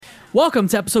Welcome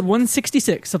to episode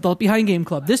 166 of the Left Behind Game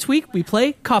Club. This week, we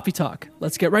play Coffee Talk.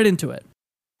 Let's get right into it.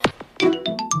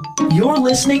 You're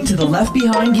listening to the Left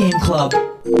Behind Game Club.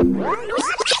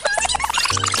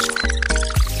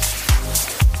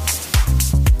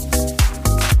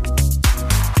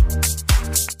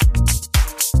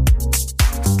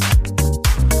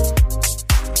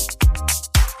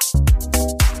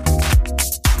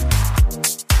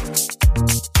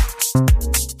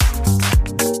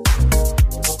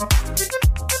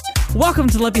 Welcome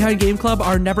to the Left Behind Game Club,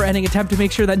 our never-ending attempt to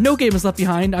make sure that no game is left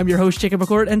behind. I'm your host, Jacob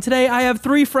McCourt, and today I have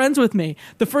three friends with me.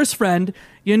 The first friend,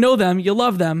 you know them, you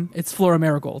love them, it's Flora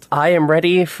Marigold. I am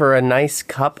ready for a nice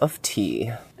cup of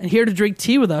tea. And here to drink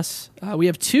tea with us, we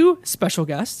have two special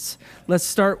guests. Let's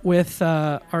start with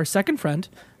our second friend,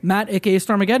 Matt, a.k.a.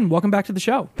 Stormageddon. Welcome back to the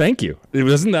show. Thank you. It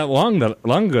wasn't that long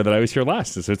ago that I was here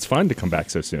last, so it's fun to come back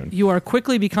so soon. You are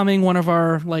quickly becoming one of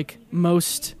our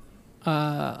most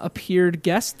appeared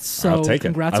guests, so I'll take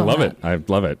congrats it. on I love that. it. I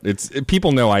love it.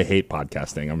 People know I hate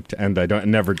podcasting, and I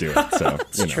never do it. So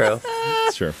It's true.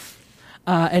 It's true.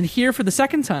 And here for the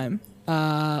second time,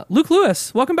 Luke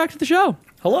Lewis. Welcome back to the show.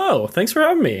 Hello. Thanks for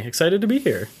having me. Excited to be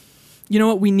here. You know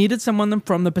what? We needed someone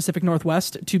from the Pacific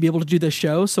Northwest to be able to do this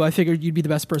show, so I figured you'd be the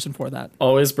best person for that.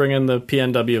 Always bring in the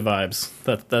PNW vibes.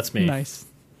 That's me. Nice.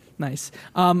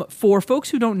 For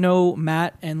folks who don't know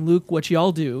Matt and Luke, what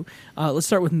y'all do, let's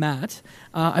start with Matt.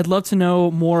 I'd love to know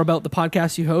more about the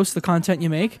podcast you host, the content you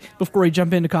make, before we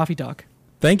jump into Coffee Talk.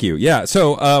 Thank you. Yeah.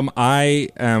 So I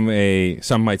am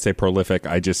some might say prolific,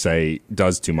 I just say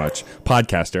does too much,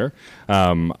 podcaster.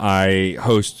 I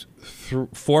host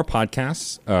 4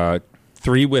 podcasts,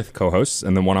 3 with co-hosts,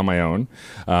 and then 1 on my own.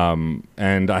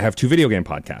 And I have 2 video game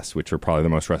podcasts, which are probably the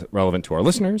most relevant to our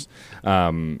listeners.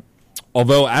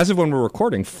 Although, as of when we're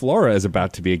recording, Flora is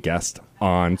about to be a guest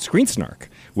on Screen Snark,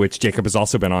 which Jacob has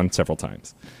also been on several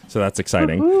times. So that's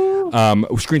exciting.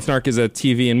 Screen Snark is a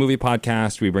TV and movie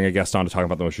podcast. We bring a guest on to talk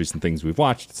about the most recent things we've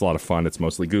watched. It's a lot of fun. It's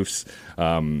mostly goofs.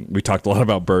 We talked a lot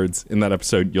about birds in that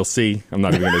episode. You'll see. I'm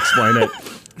not even going to explain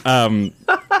it.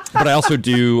 But I also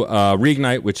do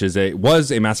Reignite, which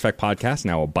was a Mass Effect podcast,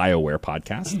 now a BioWare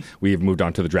podcast. We've moved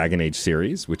on to the Dragon Age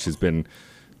series, which has been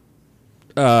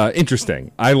interesting.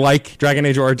 I like Dragon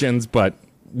Age Origins, but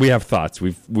we have thoughts.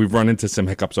 We've run into some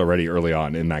hiccups already early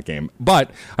on in that game.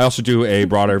 But I also do a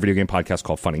broader video game podcast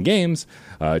called Fun and Games.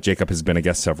 Jacob has been a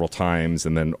guest several times,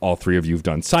 and then all 3 of you have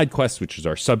done Side Quest, which is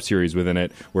our sub-series within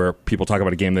it, where people talk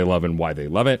about a game they love and why they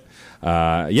love it.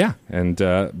 And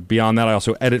beyond that, I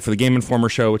also edit for the Game Informer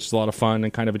show, which is a lot of fun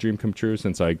and kind of a dream come true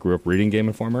since I grew up reading Game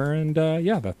Informer. And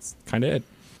that's kind of it.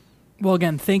 Well,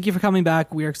 again, thank you for coming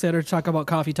back. We are excited to talk about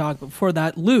Coffee Talk. But before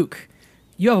that, Luke,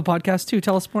 you have a podcast too.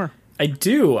 Tell us more. I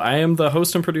do. I am the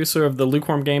host and producer of the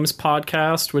Lukewarm Games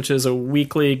podcast, which is a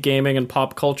weekly gaming and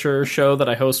pop culture show that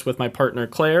I host with my partner,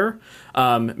 Claire.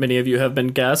 Many of you have been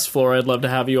guests. Flora, I'd love to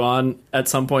have you on at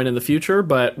some point in the future,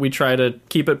 but we try to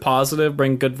keep it positive,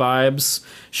 bring good vibes,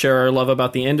 share our love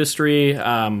about the industry.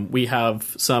 We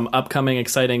have some upcoming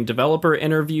exciting developer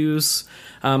interviews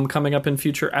coming up in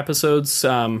future episodes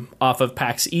off of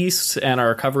PAX East and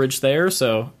our coverage there,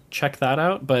 so check that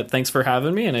out. But thanks for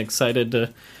having me, and excited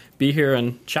to be here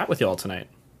and chat with y'all tonight.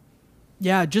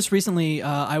 Yeah, just recently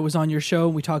I was on your show.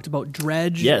 We talked about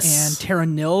Dredge Yes. and Terra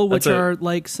Nil, which are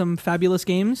like some fabulous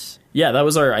games. Yeah, that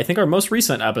was I think our most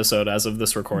recent episode as of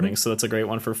this recording, so that's a great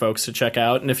one for folks to check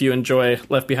out. And if you enjoy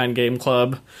Left Behind Game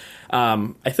Club,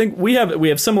 I think we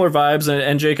have similar vibes.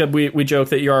 And Jacob, we joke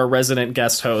that you're our resident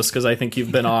guest host because I think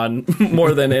you've been on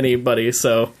more than anybody.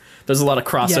 So there's a lot of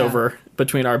crossover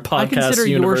between our podcast I consider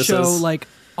universes. your show like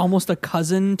almost a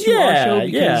cousin to our show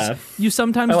because you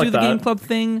sometimes do the Game Club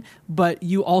thing, but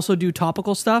you also do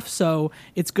topical stuff. So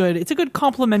it's good. It's a good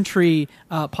complimentary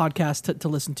podcast to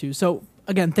listen to. So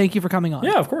again, thank you for coming on.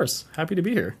 Yeah, of course. Happy to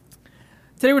be here.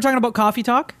 Today we're talking about Coffee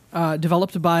Talk,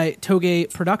 developed by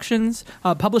Toge Productions,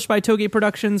 published by Toge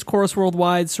Productions, Chorus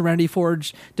Worldwide, Serenity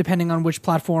Forge, depending on which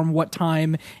platform, what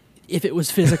time, if it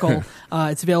was physical.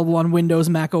 It's available on Windows,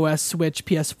 Mac OS, Switch,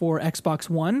 PS4, Xbox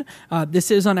One. This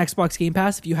is on Xbox Game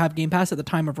Pass if you have Game Pass at the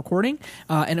time of recording.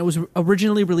 And it was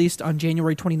originally released on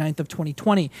January 29th of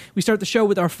 2020. We start the show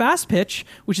with our fast pitch,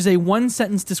 which is a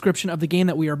 1-sentence description of the game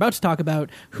that we are about to talk about.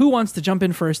 Who wants to jump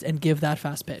in first and give that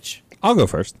fast pitch? I'll go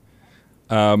first.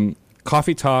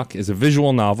 Coffee Talk is a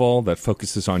visual novel that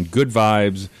focuses on good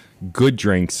vibes, good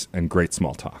drinks, and great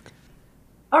small talk.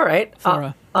 All right.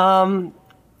 Flora.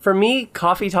 For me,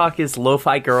 Coffee Talk is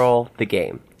Lo-Fi Girl, the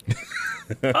game.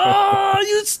 Oh,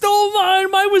 you stole mine.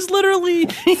 Mine was literally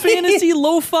fantasy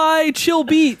lo-fi chill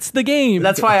beats, the game.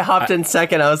 That's why I hopped in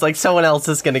second. I was like, someone else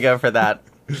is going to go for that.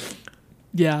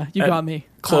 Yeah, you got me.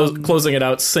 Closing it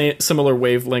out, similar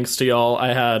wavelengths to y'all.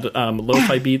 I had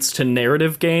Lo-Fi Beats to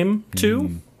Narrative Game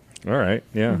too. All right,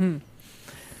 yeah.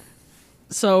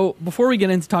 So before we get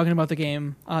into talking about the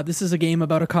game, this is a game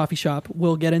about a coffee shop.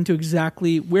 We'll get into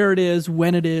exactly where it is,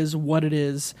 when it is, what it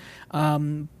is.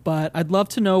 But I'd love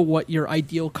to know what your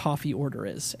ideal coffee order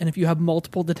is. And if you have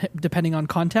multiple, depending on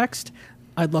context,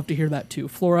 I'd love to hear that too.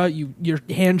 Flora, your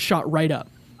hand shot right up.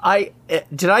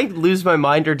 Did I lose my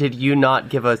mind, or did you not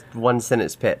give a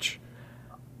one-sentence pitch?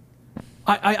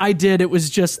 I did. It was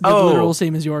just the literal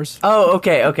same as yours. Oh,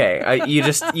 okay.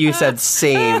 You said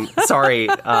same. Sorry.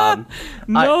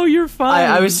 No, you're fine.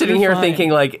 I was sitting You're here fine.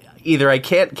 thinking, like, either I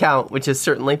can't count, which is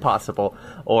certainly possible,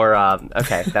 or,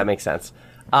 okay, that makes sense.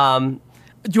 Do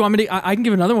you want me to? I can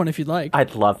give another one if you'd like.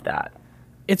 I'd love that.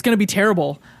 It's going to be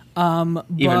terrible. Even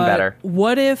But better.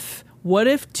 What if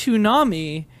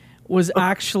Toonami was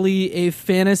actually a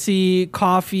fantasy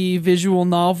coffee visual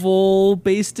novel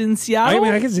based in Seattle? I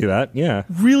mean, I can see that. Yeah,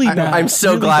 Really bad. I'm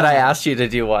so Really glad I bad. asked you to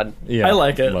do one. yeah. I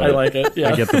like it. Love I like it. Yeah.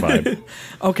 I get the vibe.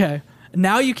 Okay.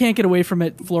 Now you can't get away from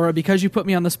it, Flora, because you put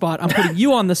me on the spot. I'm putting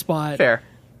you on the spot. Fair.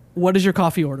 What is your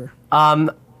coffee order?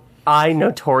 I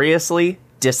notoriously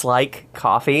dislike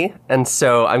coffee, and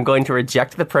so I'm going to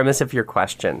reject the premise of your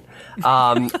question.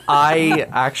 I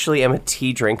actually am a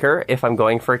tea drinker if I'm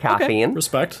going for caffeine.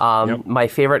 Respect. Yep. My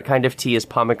favorite kind of tea is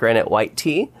pomegranate white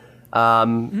tea.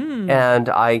 And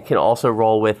I can also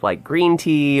roll with like green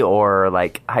tea or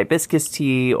like hibiscus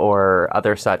tea or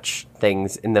other such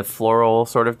things in the floral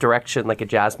sort of direction, like a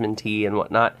jasmine tea and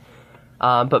whatnot.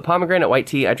 But pomegranate white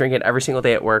tea, I drink it every single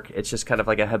day at work. It's just kind of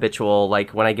like a habitual,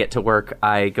 like when I get to work,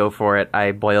 I go for it.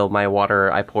 I boil my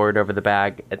water, I pour it over the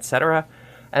bag, etc.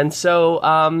 And so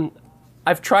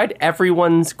I've tried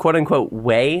everyone's quote-unquote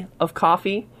way of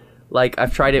coffee. Like,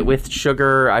 I've tried it with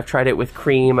sugar, I've tried it with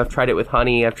cream, I've tried it with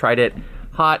honey, I've tried it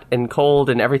hot and cold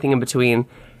and everything in between.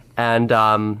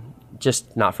 And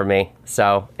just not for me.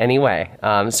 So anyway,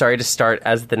 sorry to start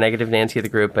as the negative Nancy of the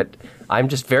group, but I'm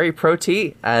just very pro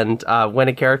tea. And when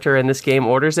a character in this game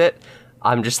orders it,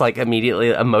 I'm just like immediately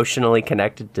emotionally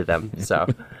connected to them. So,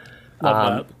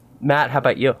 Love that. Matt, how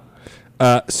about you?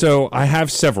 So I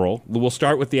have several. We'll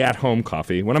start with the at-home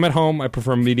coffee. When I'm at home, I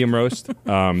prefer medium roast.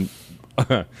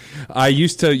 I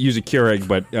used to use a Keurig,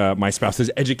 but my spouse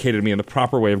has educated me in the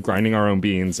proper way of grinding our own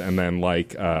beans, and then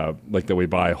like that we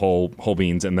buy whole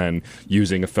beans, and then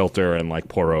using a filter and like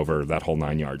pour over that whole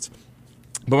 9 yards.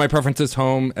 But my preference is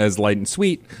home as light and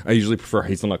sweet. I usually prefer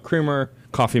hazelnut creamer,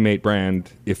 Coffee Mate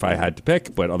brand if I had to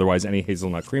pick, but otherwise any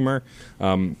hazelnut creamer.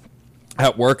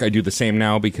 At work, I do the same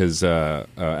now because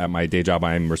at my day job,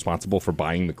 I'm responsible for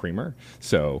buying the creamer.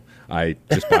 So I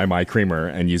just buy my creamer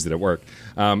and use it at work.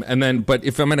 But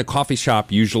if I'm in a coffee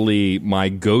shop, usually my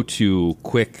go-to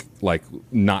quick, like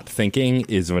not thinking,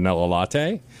 is vanilla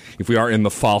latte. If we are in the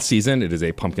fall season, it is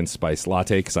a pumpkin spice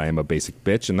latte because I am a basic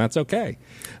bitch, and that's okay.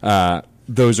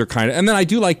 Those are kind of, and then I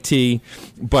do like tea,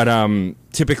 but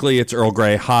typically it's Earl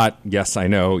Grey hot. Yes, I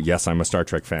know. Yes, I'm a Star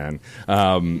Trek fan.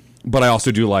 But I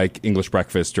also do like English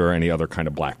breakfast or any other kind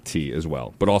of black tea as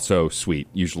well, but also sweet,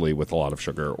 usually with a lot of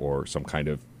sugar or some kind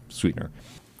of sweetener.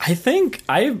 I think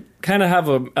I kind of have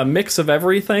a mix of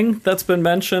everything that's been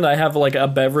mentioned. I have like a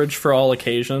beverage for all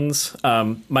occasions.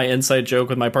 My inside joke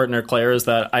with my partner Claire is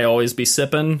that I always be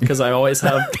sipping because I always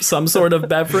have some sort of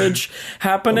beverage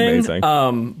happening.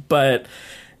 Amazing. But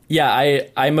yeah,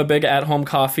 I'm a big at-home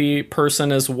coffee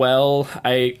person as well.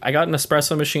 I got an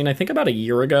espresso machine, I think about a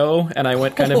year ago, and I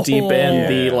went kind of deep in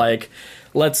the like,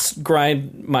 let's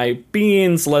grind my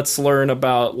beans, let's learn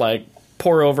about like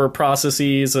pour over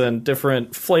processes and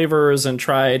different flavors and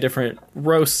try different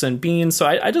roasts and beans. So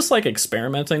I just like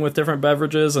experimenting with different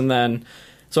beverages. And then,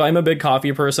 so I'm a big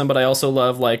coffee person, but I also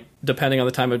love, like, depending on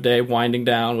the time of day, winding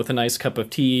down with a nice cup of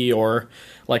tea or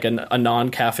like a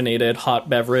non-caffeinated hot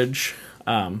beverage.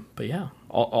 But yeah,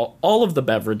 all of the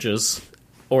beverages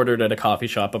ordered at a coffee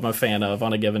shop I'm a fan of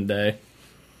on a given day.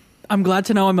 I'm glad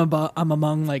to know I'm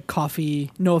among like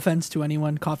coffee, no offense to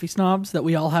anyone, coffee snobs, that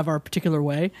we all have our particular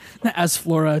way. As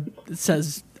Flora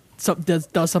says,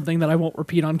 does something that I won't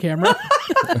repeat on camera.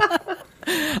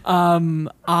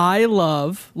 I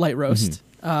love light roast.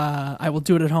 I will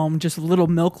do it at home, just a little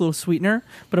milk, little sweetener.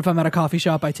 But if I'm at a coffee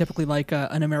shop, I typically like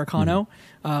an Americano,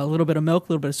 a little bit of milk,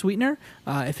 a little bit of sweetener.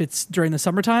 If it's during the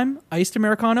summertime, iced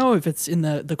Americano. If it's in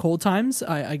the cold times,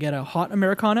 I get a hot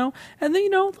Americano. And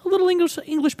then, a little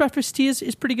English breakfast tea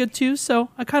is pretty good too. So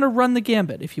I kind of run the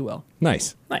gambit, if you will.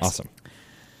 Nice. Awesome.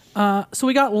 So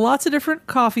we got lots of different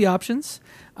coffee options.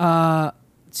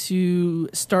 To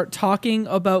start talking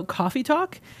about Coffee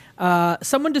Talk,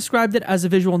 Someone described it as a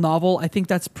visual novel. I think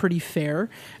that's pretty fair.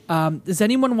 Does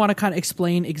anyone want to kind of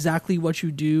explain exactly what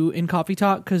you do in Coffee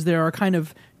Talk? Because there are kind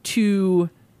of two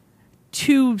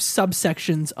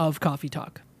subsections of Coffee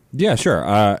Talk. Yeah,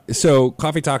 sure. So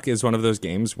Coffee Talk is one of those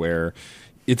games where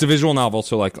it's a visual novel,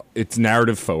 so like it's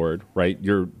narrative forward, right?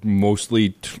 You're mostly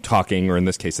talking, or in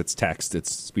this case, it's text,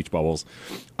 it's speech bubbles.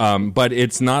 But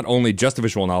it's not only just a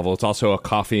visual novel; it's also a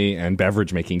coffee and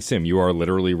beverage making sim. You are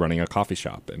literally running a coffee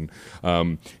shop,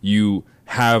 and you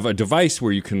have a device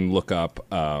where you can look up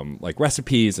like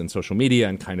recipes and social media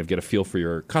and kind of get a feel for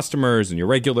your customers and your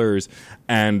regulars.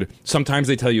 And sometimes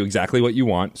they tell you exactly what you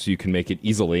want, so you can make it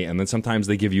easily. And then sometimes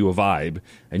they give you a vibe,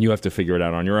 and you have to figure it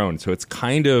out on your own. So it's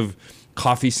kind of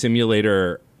coffee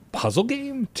simulator puzzle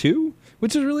game too,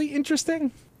 which is really interesting.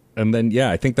 And then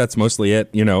I think that's mostly it,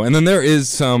 and then there is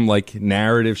some like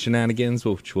narrative shenanigans,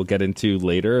 which we'll get into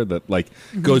later, that like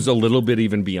goes a little bit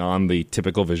even beyond the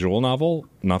typical visual novel.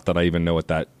 Not that I even know what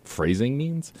that phrasing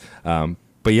means,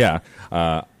 but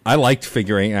I liked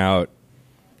figuring out.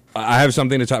 I have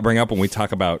something to bring up when we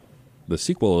talk about the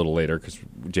sequel a little later, because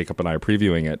Jacob and I are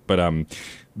previewing it, but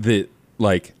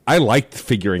I liked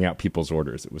figuring out people's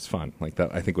orders. It was fun. Like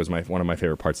that, I think, was one of my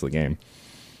favorite parts of the game.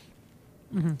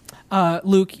 Mm-hmm.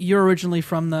 Luke, you're originally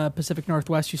from the Pacific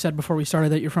Northwest. You said before we started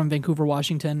that you're from Vancouver,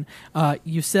 Washington.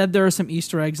 You said there are some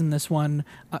Easter eggs in this one.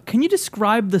 Can you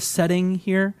describe the setting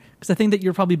here? Because I think that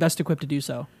you're probably best equipped to do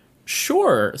so.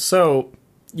 Sure. So,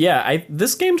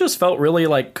 this game just felt really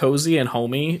like cozy and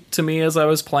homey to me as I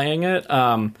was playing it.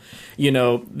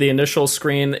 The initial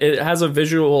screen, it has a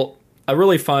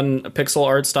really fun pixel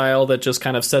art style that just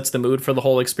kind of sets the mood for the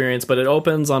whole experience, but it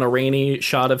opens on a rainy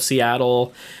shot of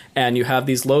Seattle, and you have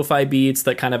these lo-fi beats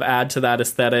that kind of add to that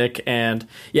aesthetic. And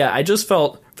I just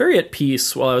felt very at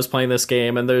peace while I was playing this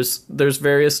game. And there's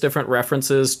various different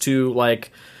references to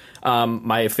like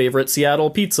my favorite Seattle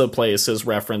pizza place is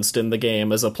referenced in the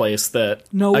game as a place that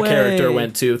character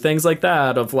went to, things like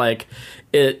that. Of like,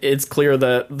 it's clear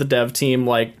that the dev team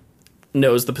like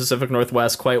knows the Pacific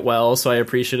Northwest quite well, so I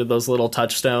appreciated those little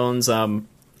touchstones. And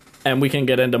we can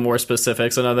get into more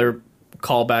specifics. Another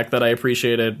callback that I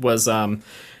appreciated was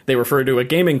they referred to a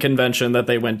gaming convention that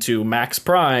they went to, Max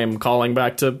Prime, calling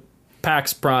back to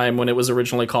PAX Prime when it was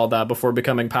originally called that before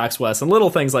becoming PAX West, and little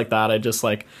things like that.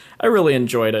 I really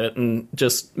enjoyed it, and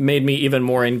just made me even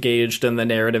more engaged in the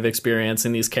narrative experience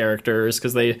in these characters,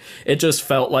 because it just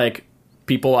felt like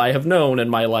people I have known in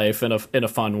my life in a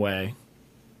fun way.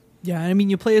 Yeah, I mean,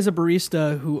 you play as a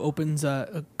barista who opens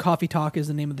a Coffee Talk is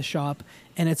the name of the shop,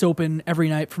 and it's open every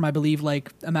night from, I believe,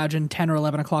 imagine 10 or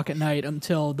 11 o'clock at night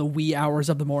until the wee hours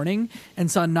of the morning. And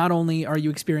so not only are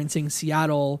you experiencing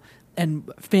Seattle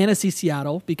and fantasy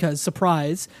Seattle, because,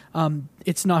 surprise,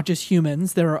 it's not just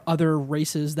humans. There are other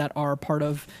races that are part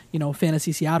of,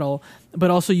 fantasy Seattle,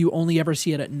 but also you only ever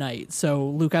see it at night. So,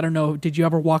 Luke, I don't know, did you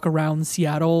ever walk around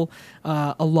Seattle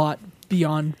a lot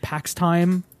beyond PAX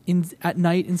time at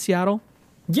night in Seattle?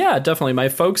 Yeah, definitely. My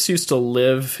folks used to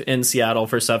live in Seattle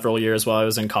for several years while I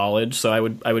was in college, so I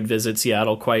would visit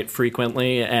Seattle quite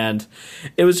frequently, and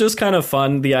it was just kind of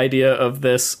fun, the idea of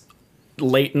this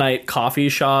late night coffee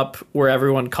shop where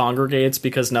everyone congregates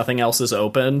because nothing else is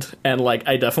opened. And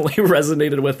I definitely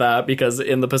resonated with that, because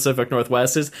in the Pacific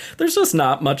Northwest there's just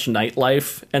not much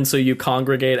nightlife, and so you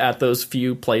congregate at those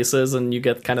few places and you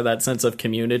get kind of that sense of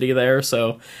community there.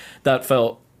 So that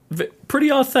felt pretty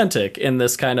authentic in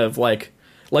this kind of like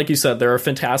you said, there are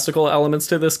fantastical elements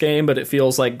to this game, but it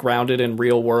feels like grounded in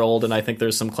real world, and I think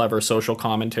there's some clever social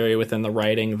commentary within the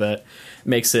writing that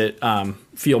makes it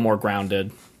feel more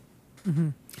grounded.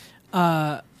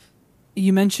 Mm-hmm.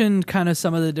 You mentioned kind of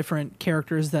some of the different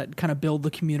characters that kind of build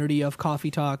the community of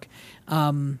Coffee Talk.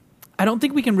 I don't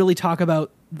think we can really talk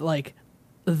about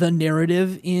the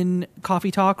narrative in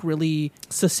Coffee Talk really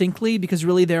succinctly, because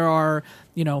really there are,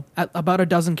 about a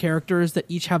dozen characters that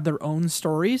each have their own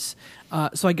stories.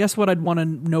 So I guess what I'd want to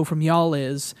know from y'all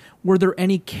is, were there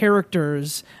any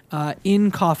characters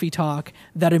in Coffee Talk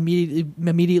that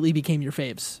immediately became your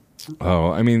faves?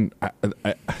 Oh, I mean,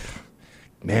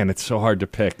 man, it's so hard to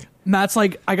pick. Matt's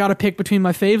like, I got to pick between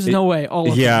my faves? No way. All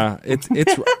of them. Yeah, it's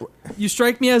You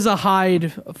strike me as a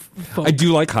Hyde folk. I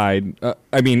do like Hyde.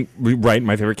 Right,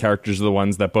 my favorite characters are the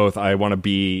ones that both I want to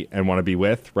be and want to be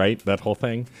with, right? That whole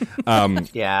thing.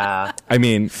 Yeah.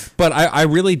 But I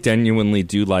really genuinely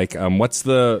do like, what's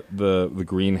the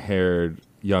green-haired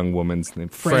young woman's name?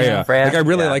 Freya. I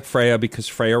really like Freya, because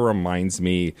Freya reminds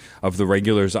me of the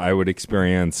regulars I would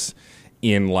experience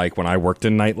in when I worked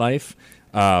in nightlife.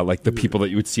 like the people that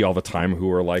you would see all the time who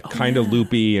were like kind of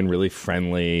loopy and really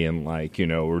friendly and like, you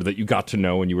know, or that you got to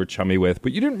know and you were chummy with,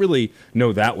 but you didn't really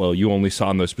know that well. You only saw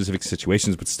in those specific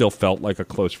situations, but still felt like a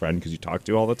close friend because you talked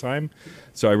to all the time.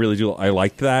 So I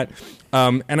liked that.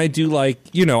 And I do like,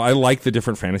 you know, I like the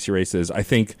different fantasy races. I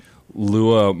think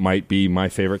Lua might be my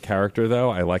favorite character, though.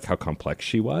 I like how complex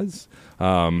she was.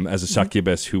 As a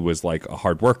succubus who was like a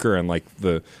hard worker and like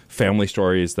the family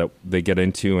stories that they get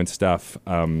into and stuff.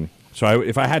 So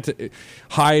if I had to,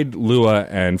 Hyde, Lua,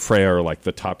 and Freya are like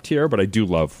the top tier, but I do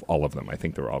love all of them. I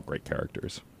think they're all great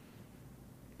characters.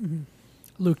 Mm-hmm.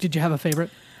 Luke, did you have a favorite?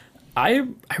 I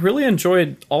really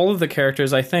enjoyed all of the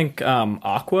characters. I think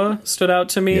Aqua stood out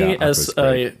to me as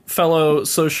a fellow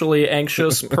socially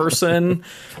anxious person.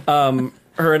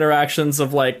 Her interactions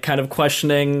of like kind of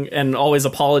questioning and always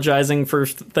apologizing for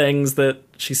things that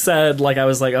she said. Like I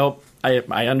was like, oh,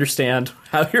 I understand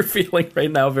how you're feeling right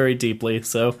now very deeply.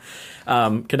 So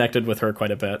connected with her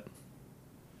quite a bit.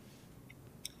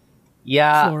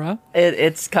 Yeah, Flora?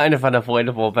 It's kind of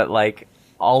unavoidable, but like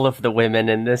all of the women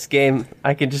in this game,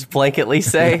 I can just blanketly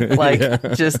say, like,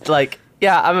 just like,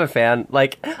 yeah, I'm a fan.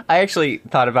 Like, I actually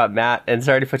thought about Matt, and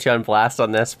sorry to put you on blast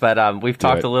on this, but we've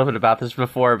talked a little bit about this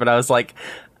before, but I was like,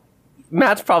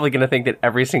 Matt's probably going to think that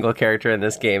every single character in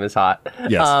this game is hot.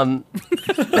 Yes.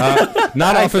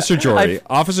 Not Officer Jory.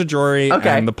 Officer Jory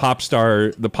and the pop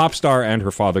star and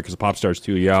her father, because the pop star is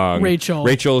too young.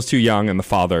 Rachel is too young, and the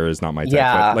father is not my type.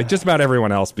 Yeah. But like just about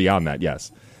everyone else beyond that,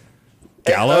 yes.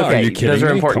 Gala, are you kidding those are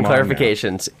me? important Come on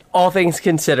clarifications. All things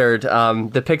considered,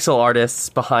 the pixel artists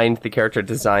behind the character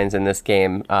designs in this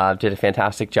game did a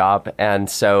fantastic job, and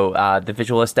so the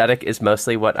visual aesthetic is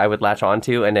mostly what I would latch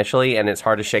onto initially, and it's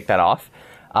hard to shake that off.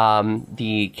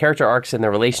 The character arcs and the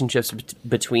relationships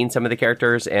between some of the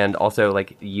characters, and also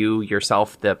like you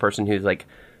yourself, the person who's like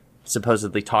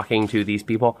supposedly talking to these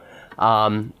people.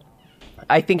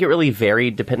 I think it really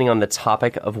varied depending on the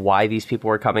topic of why these people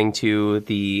were coming to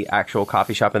the actual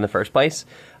coffee shop in the first place.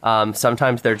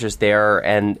 Sometimes they're just there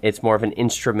and it's more of an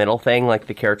instrumental thing, like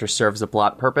the character serves a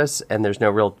plot purpose and there's no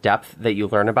real depth that you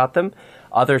learn about them.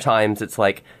 Other times it's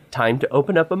like time to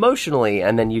open up emotionally,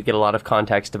 and then you get a lot of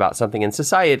context about something in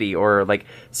society or like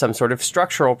some sort of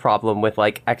structural problem with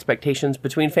like expectations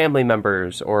between family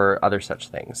members or other such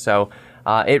things. So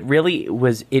it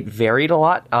varied a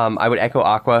lot. I would echo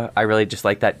Aqua. I really just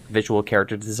like that visual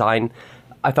character design.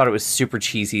 I thought it was super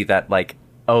cheesy that like,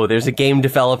 oh, there's a game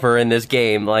developer in this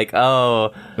game. Like,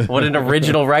 oh, what an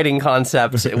original writing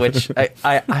concept, which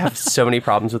I have so many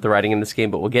problems with the writing in this game,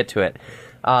 but we'll get to it.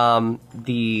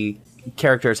 The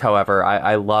characters, however,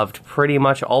 I loved pretty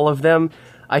much all of them.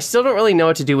 I still don't really know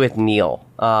what to do with Neil.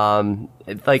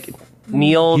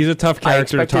 Neil, he's a tough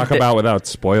character to talk about without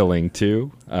spoiling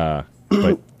too. But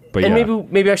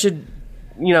and maybe I should,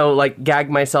 like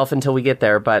gag myself until we get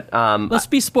there. But let's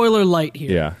be spoiler light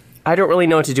here. Yeah, I don't really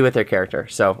know what to do with their character,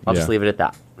 so I'll just leave it at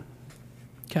that.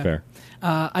 Okay. Fair.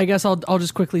 I guess I'll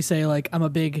just quickly say, like, I'm a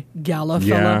big Gala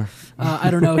Yeah. fella.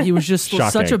 I don't know. He was just Shocking.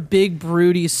 such a big,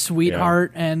 broody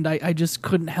sweetheart, and I just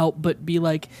couldn't help but be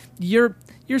like, you're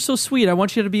so sweet. I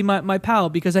want you to be my pal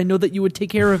because I know that you would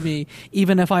take care of me,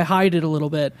 even if I hide it a little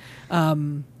bit.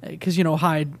 Because,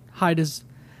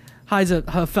 Hyde's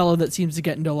a fellow that seems to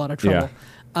get into a lot of trouble.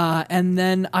 Yeah. And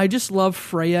then I just love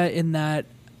Freya in that,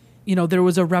 there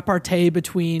was a repartee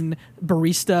between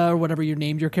Barista or whatever you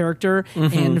named your character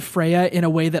and Freya in a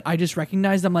way that I just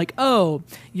recognized. I'm like, oh,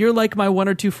 you're like my one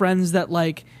or two friends that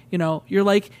like, you're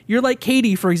like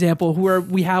Katie, for example,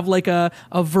 we have like a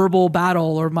verbal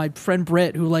battle, or my friend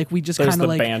Britt, who like we just kind of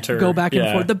like banter. go back and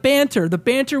forth. The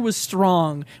banter was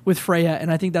strong with Freya,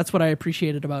 and I think that's what I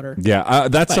appreciated about her. Yeah,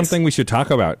 that's something we should talk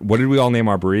about. What did we all name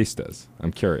our baristas?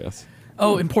 I'm curious.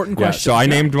 Oh, important Yeah, question. so I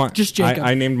named mine. Just Jacob.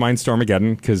 I named mine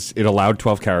Stormageddon because it allowed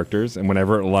 12 characters, and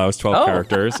whenever it allows 12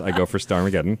 characters, I go for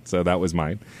Stormageddon. So that was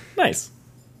mine. Nice.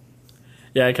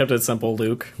 Yeah, I kept it simple,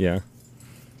 Luke. Yeah.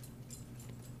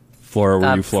 Flora,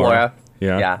 were you Flora?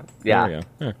 Yeah. Yeah.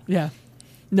 Yeah.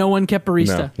 No one kept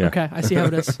Barista. No, yeah. Okay, I see how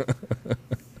it is.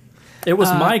 It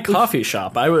was my coffee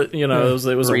shop. I would, it was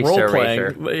a Barista role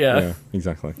Racer. playing. Yeah,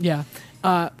 exactly. Yeah.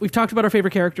 We've talked about our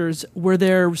favorite characters. Were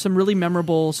there some really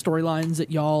memorable storylines that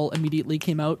y'all immediately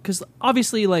came out? Because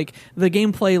obviously, like, the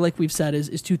gameplay, like we've said,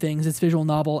 is two things. It's visual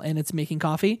novel and it's making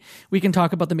coffee. We can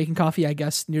talk about the making coffee, I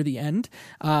guess, near the end.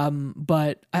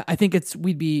 But I think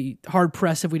we'd be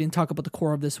hard-pressed if we didn't talk about the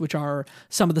core of this, which are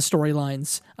some of the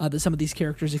storylines that some of these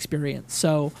characters experience.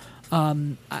 So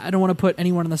I don't want to put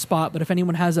anyone on the spot, but if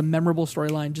anyone has a memorable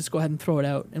storyline, just go ahead and throw it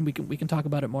out, and we can talk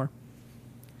about it more.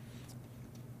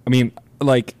 I mean,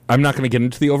 like, I'm not going to get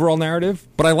into the overall narrative,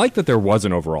 but I like that there was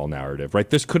an overall narrative, right?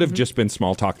 This could have just been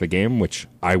Small Talk the game, which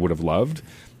I would have loved.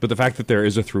 But the fact that there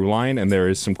is a through line and there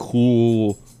is some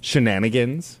cool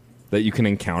shenanigans that you can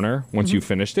encounter once you've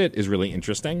finished it is really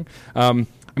interesting. I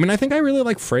mean, I think I really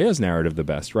like Freya's narrative the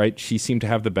best, right? She seemed to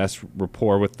have the best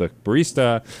rapport with the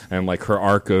barista, and like her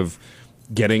arc of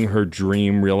getting her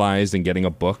dream realized and getting a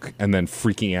book and then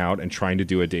freaking out and trying to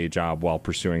do a day job while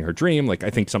pursuing her dream. Like, I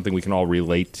think something we can all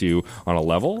relate to on a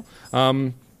level.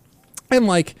 And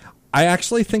like, I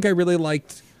actually think I really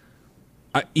liked,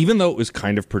 even though it was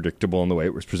kind of predictable in the way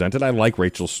it was presented, I like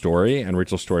Rachel's story and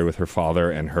Rachel's story with her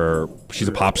father and she's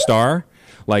a pop star.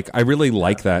 Like, I really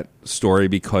like that story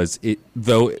because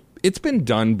though it's been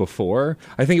done before,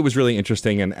 I think it was really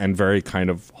interesting and very kind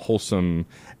of wholesome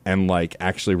and like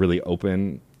actually really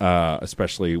open,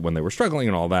 especially when they were struggling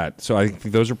and all that. So I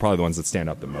think those are probably the ones that stand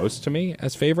out the most to me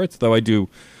as favorites. Though I do,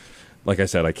 like I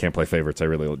said, I can't play favorites. I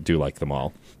really do like them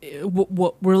all.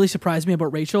 What really surprised me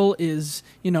about Rachel is,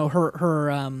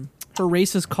 her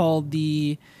race is called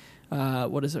the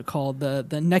what is it called? The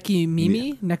Neki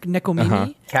Mimi, Neko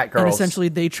Mimi. Cat girls. And essentially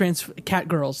they cat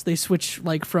girls. They switch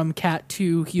like from cat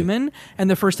to human. And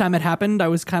the first time it happened, I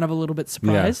was kind of a little bit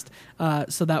surprised.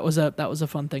 So that was a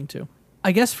fun thing too.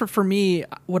 I guess for me,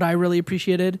 what I really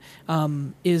appreciated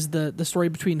is the story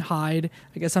between Hyde.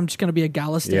 I guess I'm just going to be a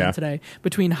Gala stan today.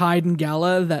 Between Hyde and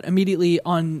Gala, that immediately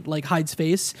on like Hyde's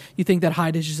face, you think that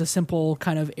Hyde is just a simple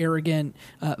kind of arrogant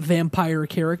vampire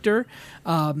character.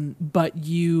 But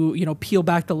you peel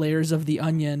back the layers of the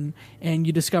onion and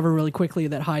you discover really quickly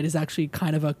that Hyde is actually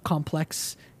kind of a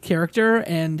complex character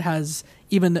and has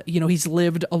he's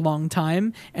lived a long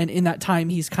time. And in that time,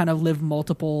 he's kind of lived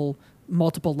multiple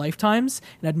lifetimes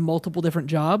and had multiple different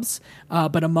jobs,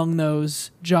 but among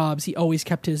those jobs he always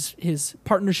kept his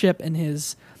partnership and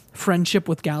his friendship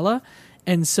with Gala.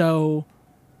 And so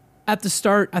at the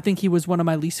start I think he was one of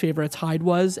my least favorites, Hyde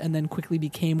was, and then quickly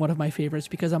became one of my favorites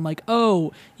because I'm like,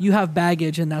 oh, you have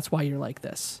baggage and that's why you're like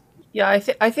this. Yeah,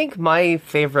 I think my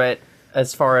favorite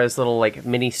as far as little like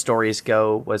mini stories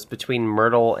go was between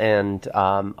Myrtle and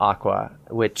Aqua,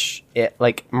 which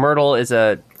Myrtle is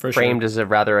framed as a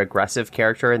rather aggressive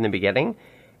character in the beginning,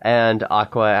 and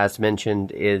Aqua, as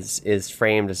mentioned, is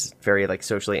framed as very like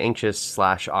socially anxious /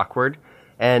 awkward.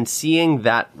 And seeing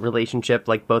that relationship,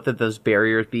 like both of those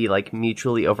barriers be like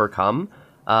mutually overcome,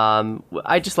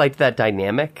 I just liked that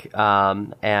dynamic,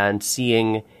 and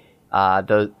seeing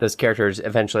those characters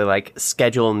eventually like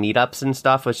schedule meetups and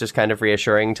stuff was just kind of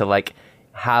reassuring to like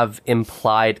have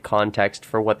implied context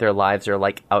for what their lives are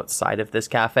like outside of this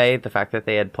cafe. The fact that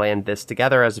they had planned this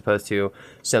together as opposed to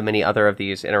so many other of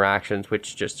these interactions,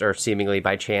 which just are seemingly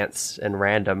by chance and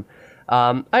random.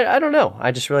 I don't know.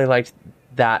 I just really liked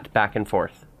that back and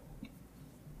forth.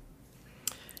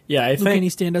 Yeah, I Luke, think any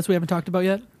standouts we haven't talked about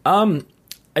yet?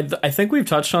 I think we've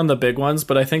touched on the big ones,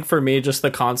 but I think for me, just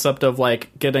the concept of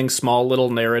like getting small little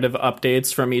narrative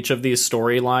updates from each of these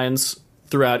storylines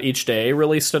throughout each day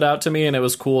really stood out to me, and it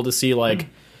was cool to see like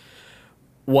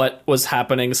what was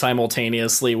happening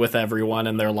simultaneously with everyone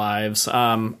in their lives.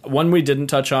 One we didn't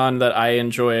touch on that I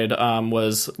enjoyed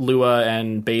was Lua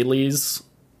and Bailey's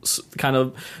kind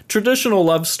of traditional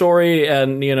love story,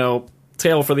 and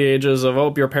tale for the ages of,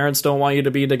 oh, your parents don't want you to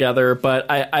be together. But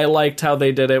I liked how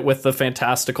they did it with the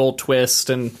fantastical twist,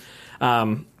 and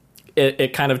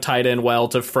it kind of tied in well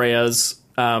to Freya's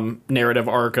narrative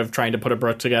arc of trying to put a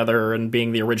book together and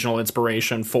being the original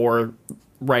inspiration for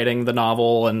writing the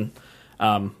novel. And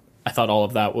I thought all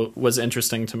of that was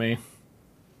interesting to me.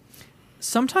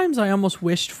 Sometimes I almost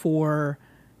wished for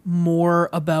more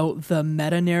about the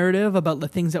meta narrative, about the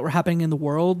things that were happening in the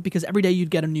world, because every day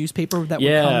you'd get a newspaper that would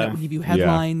come that would give you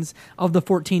headlines of the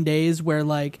 14 days where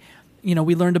like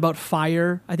we learned about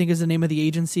Fire, I think is the name of the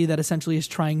agency that essentially is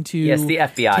trying to the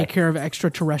FBI. take care of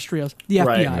extraterrestrials. The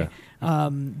FBI.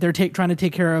 They're trying to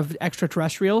take care of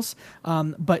extraterrestrials,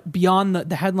 but beyond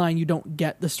the headline, you don't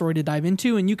get the story to dive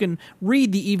into, and you can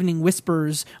read the Evening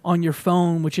Whispers on your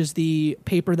phone, which is the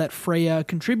paper that Freya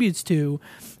contributes to.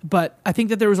 But I think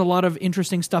that there was a lot of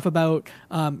interesting stuff about,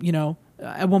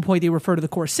 at one point they refer to the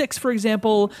Core Six, for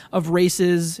example, of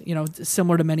races,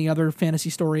 similar to many other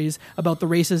fantasy stories about the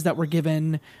races that were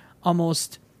given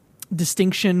almost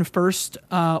distinction first,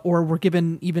 or were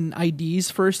given even IDs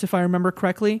first, if I remember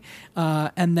correctly,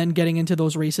 and then getting into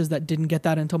those races that didn't get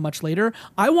that until much later.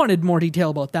 I wanted more detail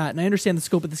about that, and I understand the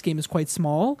scope of this game is quite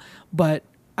small, but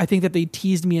I think that they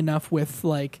teased me enough with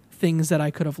like things that I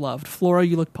could have loved. Flora,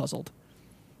 you look puzzled.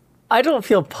 I don't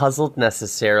feel puzzled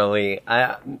necessarily.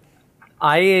 I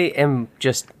am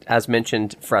just, as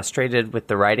mentioned, frustrated with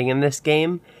the writing in this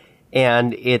game.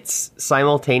 and its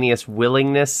simultaneous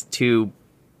willingness to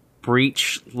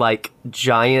breach like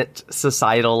giant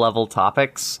societal level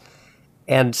topics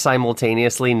and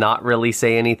simultaneously not really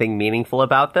say anything meaningful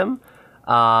about them.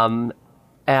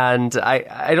 And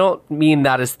I don't mean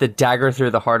that as the dagger through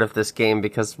the heart of this game,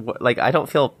 because like I don't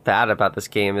feel bad about this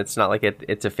game. It's not like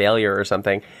it's a failure or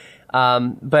something.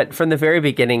 But from the very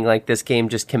beginning, like this game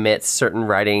just commits certain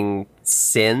writing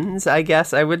sins, I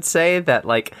guess I would say, that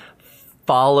like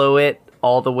follow it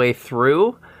all the way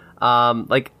through.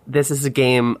 Like this is a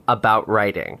game about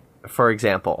writing. For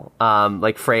example,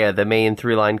 like Freya, the main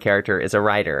through-line character, is a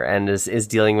writer and is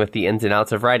dealing with the ins and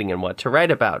outs of writing and what to write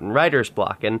about and writer's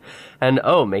block and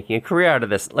making a career out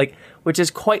of this, like, which is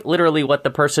quite literally what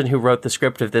the person who wrote the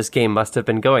script of this game must have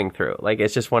been going through. Like,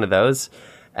 it's just one of those.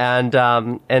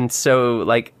 And so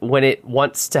like when it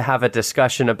wants to have a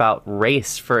discussion about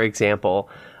race, for example,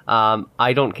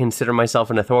 I don't consider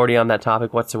myself an authority on that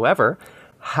topic whatsoever.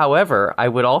 However, I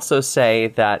would also say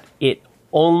that it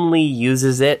only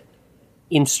uses it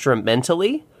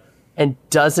instrumentally and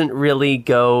doesn't really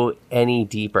go any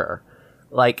deeper.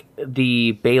 Like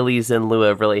the Bailey's and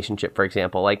Lua relationship, for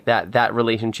example, like that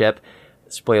relationship,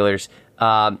 spoilers,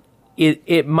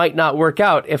 it might not work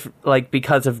out if like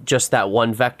because of just that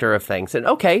one vector of things. And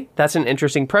okay, that's an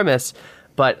interesting premise,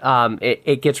 but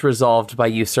it gets resolved by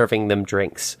you serving them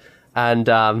drinks. And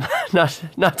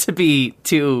not to be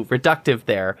too reductive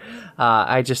there,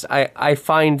 I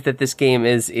find that this game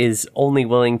is only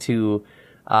willing to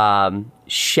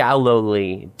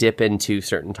shallowly dip into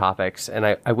certain topics, and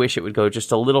I wish it would go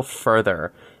just a little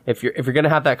further. If you're going to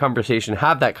have that conversation,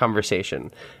 have that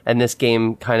conversation. And this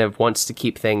game kind of wants to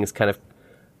keep things kind of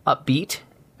upbeat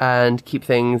and keep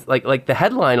things like the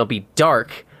headline will be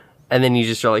dark, and then you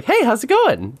just are like, hey, how's it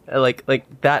going?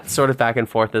 Like that sort of back and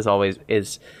forth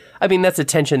is. I mean, that's a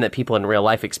tension that people in real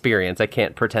life experience. I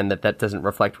can't pretend that doesn't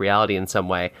reflect reality in some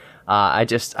way. I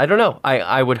don't know.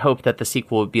 I would hope that the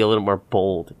sequel would be a little more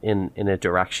bold in a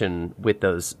direction with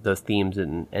those themes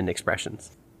and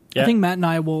expressions. Yeah. I think Matt and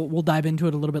I will dive into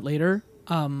it a little bit later.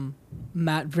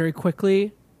 Matt, very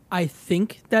quickly, I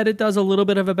think that it does a little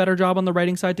bit of a better job on the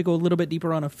writing side to go a little bit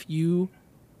deeper on a few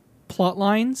plot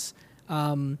lines.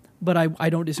 But I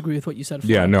don't disagree with what you said.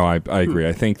 Yeah, no, I agree.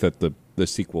 I think that the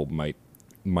sequel might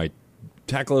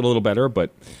tackle it a little better,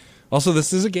 but also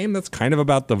this is a game that's kind of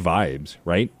about the vibes,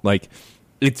 right? Like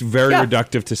it's very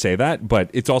reductive to say that, but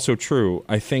it's also true.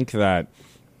 I think that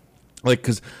like,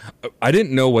 because I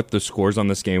didn't know what the scores on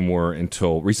this game were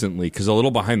until recently, because a little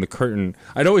behind the curtain,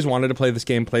 I'd always wanted to play this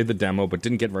game, played the demo, but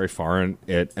didn't get very far in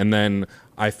it. And then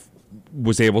I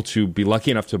was able to be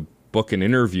lucky enough to book an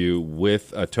interview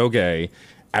with Toge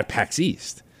at PAX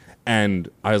East. And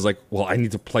I was like, well, I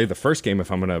need to play the first game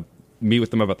if I'm going to meet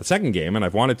with them about the second game, and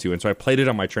I've wanted to, and so I played it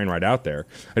on my train ride out there.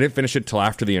 I didn't finish it till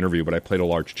after the interview, but I played a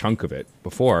large chunk of it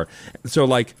before. So,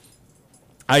 like,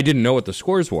 I didn't know what the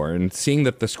scores were, and seeing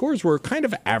that the scores were kind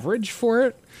of average for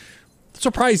it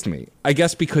surprised me. I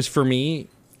guess because for me,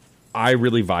 I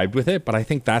really vibed with it, but I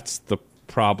think that's the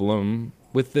problem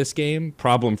with this game.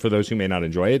 Problem for those who may not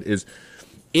enjoy it is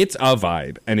it's a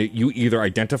vibe, and you either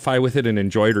identify with it and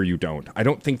enjoy it or you don't. I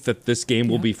don't think that this game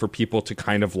will be for people to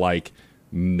kind of like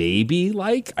maybe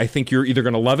like. I think you're either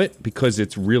going to love it because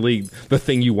it's really the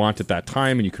thing you want at that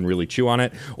time and you can really chew on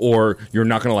it, or you're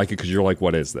not going to like it because you're like,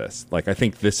 what is this? Like, I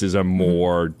think this is a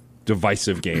more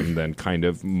divisive game than kind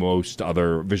of most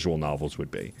other visual novels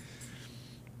would be.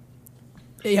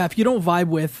 Yeah, if you don't vibe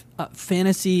with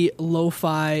fantasy,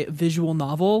 lo-fi, visual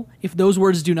novel, if those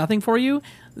words do nothing for you,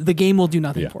 the game will do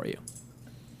nothing for you.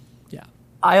 Yeah.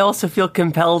 I also feel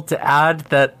compelled to add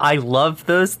that I love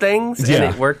those things, and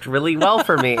it worked really well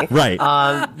for me. Right.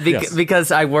 Because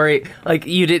I worry, like,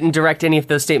 you didn't direct any of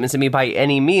those statements at me by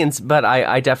any means, but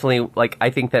I definitely, like,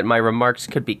 I think that my remarks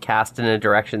could be cast in a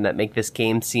direction that make this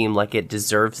game seem like it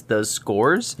deserves those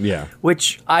scores. Yeah.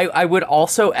 Which I would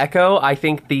also echo. I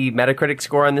think the Metacritic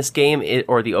score on this game,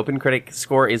 or the OpenCritic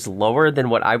score, is lower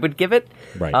than what I would give it.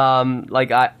 Right.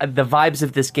 The vibes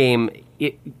of this game,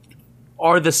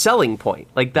 are the selling point.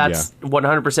 Like, that's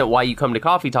 100% why you come to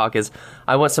Coffee Talk, is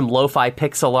I want some lo-fi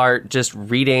pixel art, just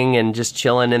reading and just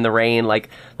chilling in the rain.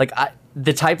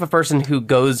 The type of person who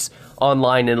goes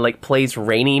online and like plays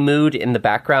Rainy Mood in the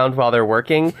background while they're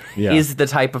working is the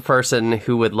type of person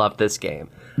who would love this game.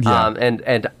 Yeah.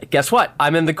 And guess what?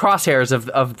 I'm in the crosshairs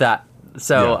of that.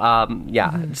 So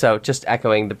so just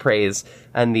echoing the praise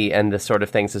and the sort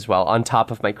of things as well, on top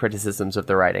of my criticisms of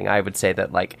the writing, I would say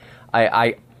that like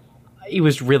it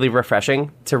was really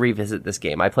refreshing to revisit this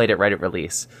game. I played it right at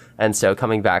release, and so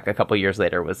coming back a couple years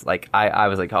later was like I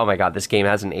was like, oh my god, this game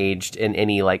hasn't aged in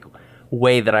any like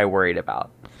way that I worried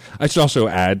about. I should also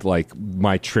add, like,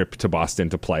 my trip to Boston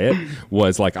to play it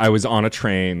was like I was on a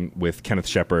train with Kenneth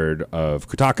Shepard of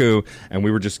Kotaku, and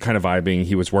we were just kind of vibing.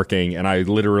 He was working, and I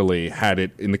literally had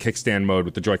it in the kickstand mode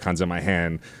with the Joy-Cons in my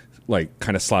hand, like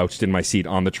kind of slouched in my seat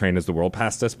on the train as the world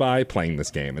passed us by, playing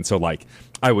this game. And so, like,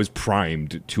 I was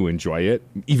primed to enjoy it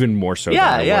even more so than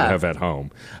I would have at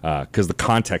home, because the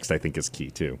context, I think, is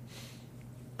key too.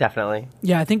 Definitely.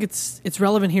 Yeah, I think it's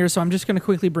relevant here, so I'm just going to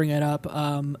quickly bring it up.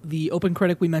 The Open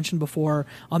Critic we mentioned before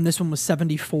on this one was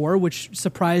 74, which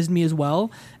surprised me as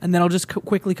well. And then I'll just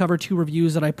quickly cover 2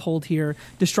 reviews that I pulled here.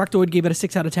 Destructoid gave it a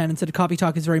 6 out of 10 and said, Coffee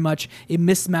Talk is very much a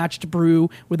mismatched brew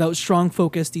without strong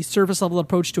focus. The surface-level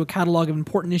approach to a catalog of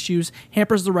important issues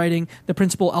hampers the writing, the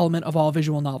principal element of all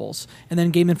visual novels. And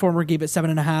then Game Informer gave it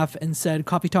 7.5 and said,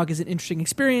 Coffee Talk is an interesting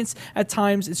experience. At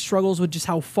times, it struggles with just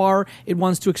how far it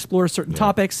wants to explore certain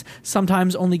topics,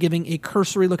 sometimes only giving a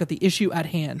cursory look at the issue at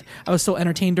hand. I was still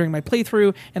entertained during my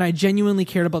playthrough, and I genuinely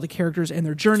cared about the characters and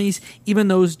their journeys, even if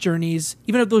those journeys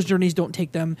don't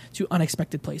take them to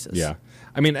unexpected places. Yeah.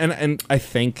 I mean, and I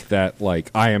think that, like,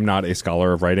 I am not a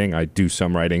scholar of writing. I do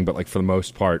some writing, but, like, for the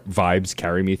most part, vibes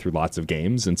carry me through lots of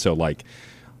games. And so, like,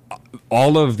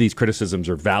 all of these criticisms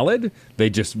are valid. They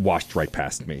just washed right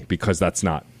past me because that's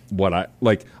not what I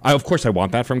like. Of course I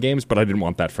want that from games, but I didn't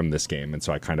want that from this game. And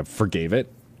so I kind of forgave it,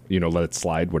 let it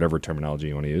slide, whatever terminology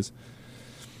you want to use.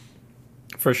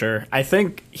 For sure. I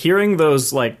think hearing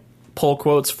those, like, pull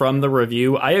quotes from the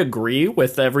review, I agree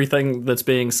with everything that's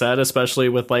being said, especially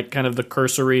with, like, kind of the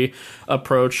cursory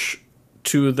approach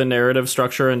to the narrative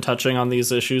structure and touching on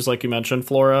these issues like you mentioned,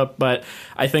 Flora. But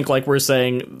I think, like we're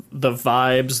saying, the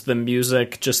vibes, the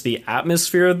music, just the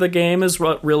atmosphere of the game is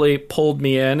what really pulled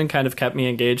me in and kind of kept me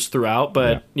engaged throughout.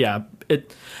 But yeah,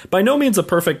 it by no means a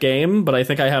perfect game, but I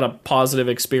think I had a positive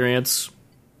experience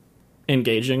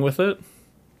engaging with it.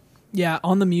 Yeah,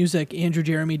 on the music, Andrew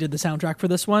Jeremy did the soundtrack for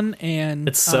this one, and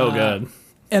it's so good.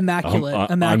 Immaculate.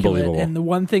 Unbelievable. And the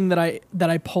one thing that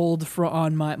I pulled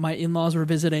on my in-laws were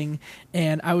visiting,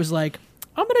 and I was like,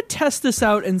 I'm going to test this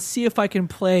out and see if I can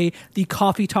play the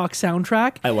Coffee Talk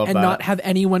soundtrack. I love and that. not have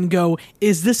anyone go,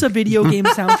 is this a video game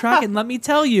soundtrack? And let me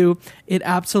tell you, it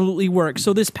absolutely works.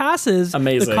 So this passes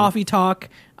Amazing. the Coffee Talk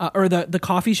or the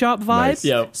coffee shop vibe. Nice.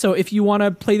 Yep. So if you want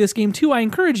to play this game too, I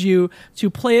encourage you to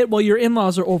play it while your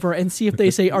in-laws are over and see if they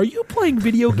say, are you playing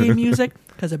video game music?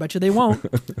 Because I bet you they won't.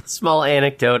 Small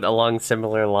anecdote along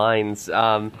similar lines.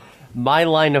 My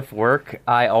line of work,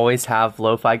 I always have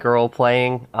Lo-Fi Girl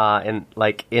playing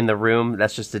in the room.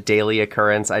 That's just a daily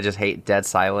occurrence. I just hate dead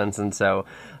silence. And so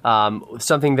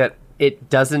something that it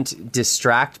doesn't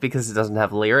distract because it doesn't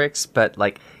have lyrics, but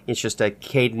like it's just a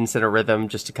cadence and a rhythm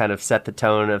just to kind of set the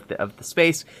tone of the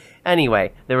space.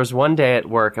 Anyway, there was one day at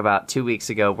work about 2 weeks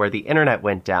ago where the internet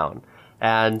went down.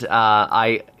 And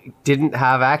I didn't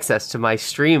have access to my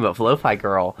stream of Lo-Fi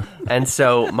Girl. And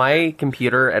so my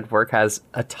computer at work has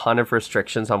a ton of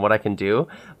restrictions on what I can do.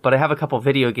 But I have a couple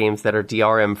video games that are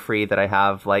DRM free that I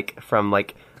have from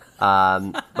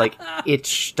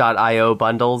itch.io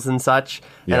bundles and such.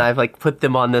 Yeah. And I've put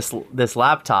them on this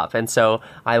laptop. And so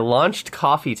I launched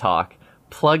Coffee Talk,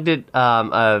 plugged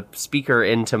a speaker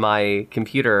into my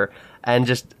computer, and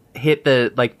just hit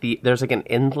there's an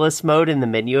endless mode in the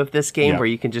menu of this game where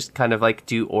you can just kind of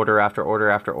do order after order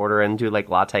after order and do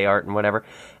latte art and whatever.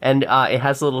 And it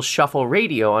has a little shuffle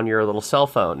radio on your little cell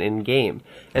phone in game.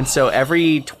 And so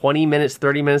every 20 minutes,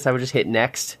 30 minutes, I would just hit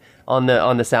next on the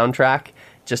soundtrack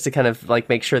just to kind of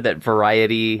make sure that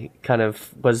variety kind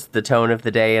of was the tone of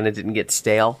the day and it didn't get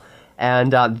stale.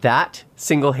 And that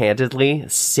single-handedly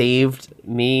saved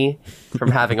me from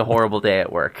having a horrible day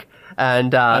at work.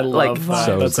 And I love that.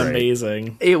 So That's great.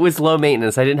 amazing. It was low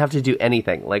maintenance. I didn't have to do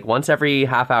anything. Once every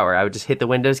half hour, I would just hit the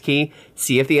Windows key,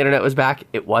 see if the internet was back.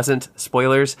 It wasn't.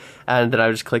 Spoilers. And then I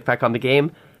would just click back on the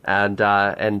game. And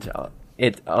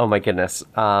it. Oh my goodness.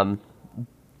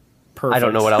 Perfect. I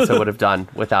don't know what else I would have done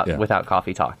without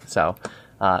Coffee Talk. So.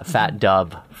 Fat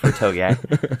dub for Toge.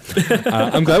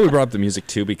 I'm glad we brought up the music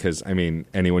too, because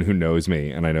anyone who knows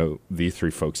me, and I know the three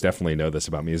folks definitely know this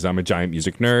about me, is I'm a giant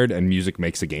music nerd, and music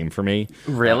makes a game for me.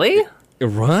 Really?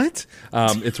 What?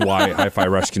 It's why Hi-Fi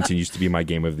Rush continues to be my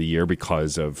game of the year,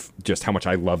 because of just how much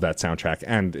I love that soundtrack,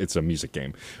 and it's a music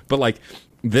game. But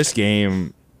this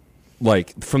game,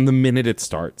 from the minute it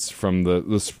starts, from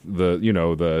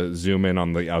the zoom in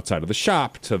on the outside of the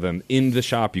shop to then in the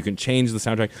shop, you can change the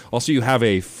soundtrack. Also, you have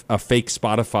a fake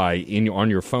Spotify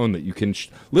on your phone that you can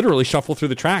literally shuffle through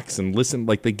the tracks and listen.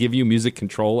 They give you music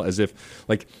control as if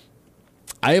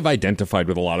I have identified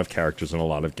with a lot of characters in a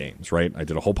lot of games, right? I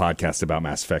did a whole podcast about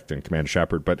Mass Effect and Commander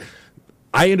Shepard, but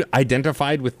I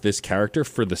identified with this character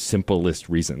for the simplest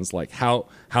reasons, like how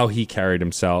he carried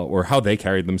himself or how they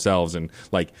carried themselves, and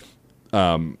like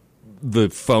the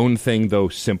phone thing, though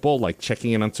simple, like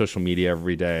checking in on social media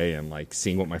every day and like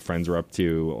seeing what my friends are up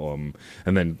to,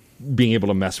 and then being able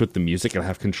to mess with the music and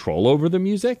have control over the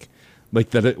music,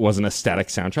 like that it wasn't a static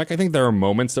soundtrack. I think there are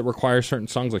moments that require certain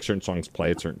songs, like certain songs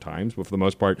play at certain times, but for the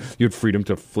most part, you had freedom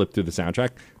to flip through the soundtrack.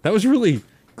 That was really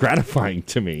gratifying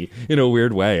to me in a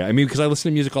weird way. I mean, because I listen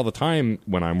to music all the time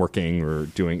when I'm working or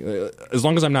doing, as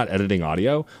long as I'm not editing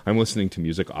audio, I'm listening to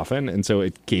music often, and so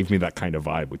it gave me that kind of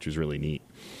vibe, which was really neat.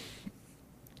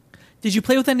 Did you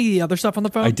play with any of the other stuff on the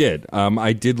phone? I did.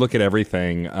 I did look at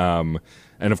everything.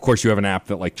 And of course, you have an app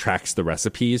that like tracks the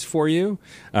recipes for you,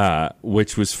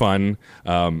 which was fun.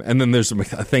 And then there's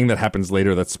a thing that happens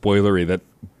later that's spoilery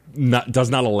that does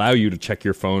not allow you to check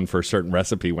your phone for a certain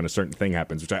recipe when a certain thing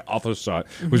happens, which I also thought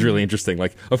was really interesting.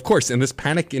 Like, of course, in this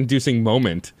panic-inducing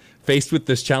moment, faced with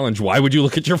this challenge, why would you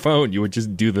look at your phone? You would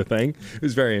just do the thing. It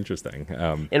was very interesting.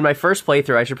 In my first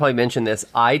playthrough, I should probably mention this.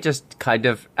 I just kind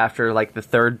of, after like the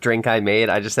third drink I made,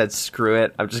 I just said, screw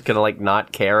it. I'm just going to like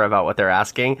not care about what they're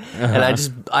asking. And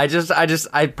I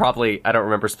don't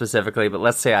remember specifically, but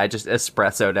let's say I just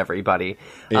espressoed everybody.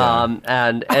 Yeah.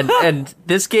 And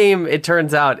this game, it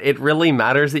turns out it really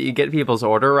matters that you get people's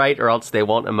order right, or else they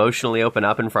won't emotionally open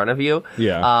up in front of you.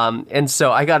 Yeah. And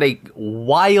so I got a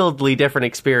wildly different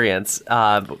experience.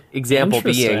 Example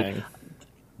being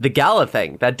the gala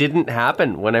thing. That didn't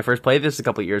happen when I first played this a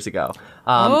couple years ago.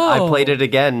 I played it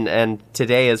again, and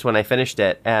today is when I finished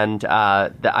it, and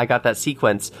I got that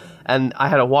sequence, and I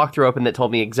had a walkthrough open that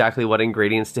told me exactly what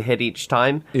ingredients to hit each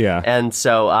time. Yeah. And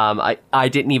so I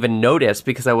didn't even notice,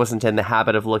 because I wasn't in the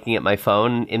habit of looking at my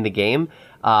phone in the game.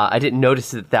 I didn't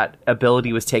notice that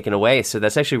ability was taken away. So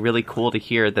that's actually really cool to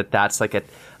hear that that's like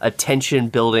a tension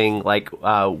building, like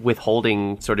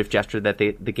withholding sort of gesture that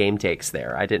the game takes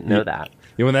there. I didn't know that.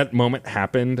 You know, when that moment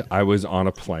happened, I was on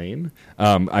a plane.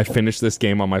 I finished this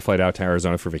game on my flight out to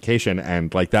Arizona for vacation,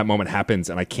 and like that moment happens,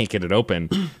 and I can't get it open,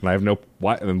 and I have no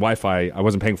Wi-Fi. I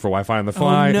wasn't paying for Wi-Fi on the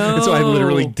flight, and so I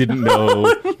literally didn't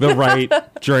know the right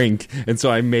drink, and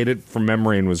so I made it from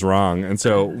memory and was wrong. And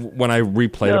so when I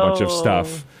replayed a bunch of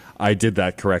stuff, I did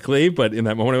that correctly, but in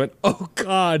that moment I went, oh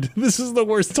God, this is the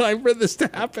worst time for this to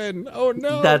happen. Oh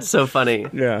no. That's so funny.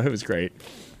 Yeah, it was great.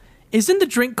 Isn't the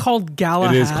drink called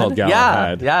Galahad? It is called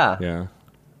Galahad. Yeah.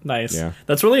 Nice. Yeah.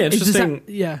 That's really interesting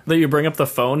that you bring up the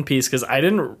phone piece, because I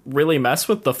didn't really mess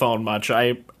with the phone much.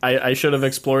 I should have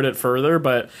explored it further,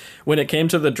 but when it came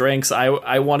to the drinks,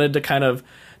 I wanted to kind of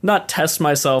not test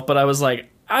myself, but I was like,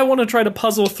 I want to try to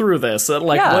puzzle through this.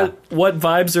 What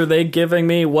vibes are they giving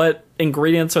me? What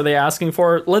ingredients are they asking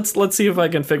for? Let's see if I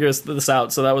can figure this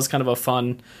out. So that was kind of a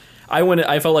fun.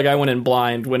 I felt like I went in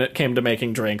blind when it came to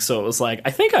making drinks, so it was like,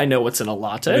 I think I know what's in a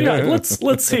latte.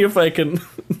 Let's see if I can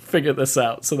figure this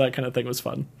out. So that kind of thing was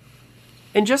fun.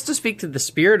 And just to speak to the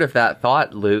spirit of that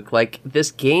thought, Luke, like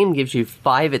this game gives you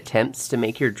 5 attempts to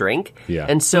make your drink. Yeah.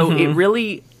 And so it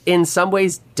really, in some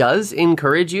ways, does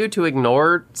encourage you to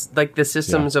ignore like the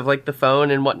systems of like the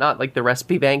phone and whatnot, like the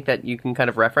recipe bank that you can kind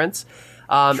of reference.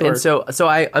 Sure. And so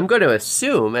I'm going to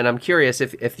assume, and I'm curious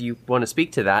if you want to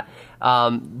speak to that,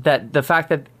 that the fact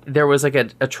that there was like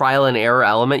a trial and error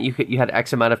element, you had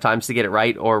X amount of times to get it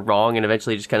right or wrong, and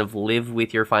eventually just kind of live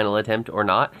with your final attempt or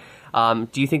not.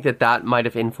 Do you think that might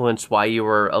have influenced why you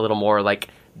were a little more like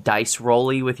dice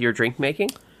rolly with your drink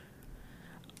making?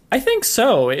 I think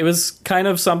so. It was kind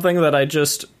of something that I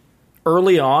just,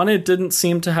 early on, it didn't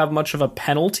seem to have much of a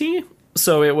penalty.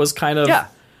 So it was kind of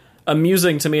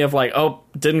amusing to me of like, oh,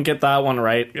 didn't get that one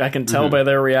right. I can tell by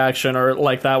their reaction, or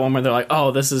like that one where they're like,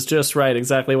 oh, this is just right.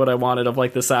 Exactly what I wanted, of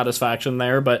like the satisfaction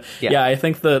there. But yeah I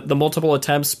think the multiple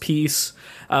attempts piece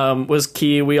was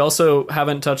key. We also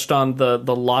haven't touched on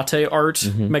the latte art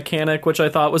mechanic, which I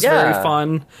thought was very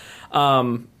fun.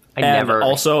 I never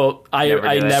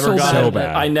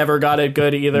got it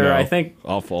good either. No, I think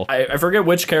awful. I forget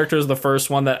which character is the first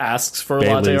one that asks for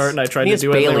latte art, and I tried to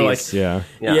do it. And they were like,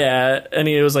 yeah, and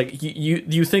he was like,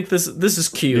 you think this is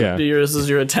cute? Yeah. This is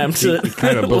your attempt to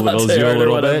kind of belittles you a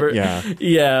little bit.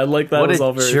 Yeah, like that was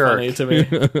all very funny to me.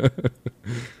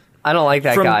 I don't like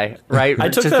that guy, right? I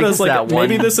took that as like,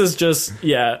 maybe this is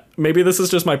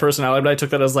just my personality, but I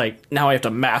took that as like, now I have to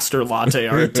master latte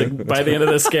art by the end of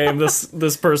this game.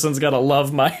 This person's got to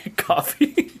love my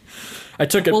coffee. I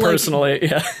took it personally,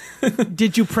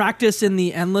 Did you practice in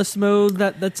the endless mode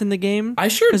that's in the game? I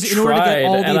sure tried, in order to get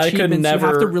all the and I could never.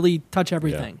 You have to really touch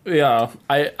everything. Yeah,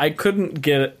 I couldn't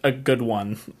get a good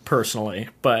one personally,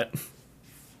 but.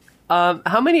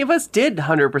 How many of us did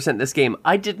 100% this game?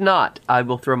 I did not. I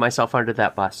will throw myself under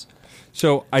that bus.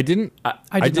 So I didn't.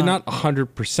 I did did not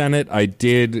 100% it. I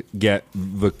did get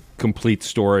the complete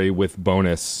story with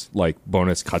bonus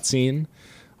cutscene.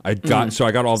 I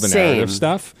got all the narrative Same.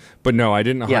 stuff, but no, I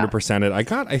didn't Yeah. 100% it. I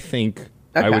got, I think,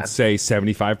 I Okay. would say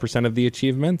 75% of the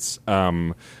achievements.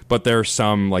 But there are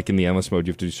some, like in the endless mode,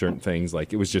 you have to do certain things.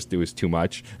 Like it was too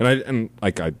much, and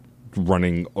I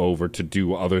running over to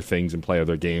do other things and play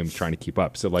other games, trying to keep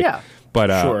up. So like, Yeah.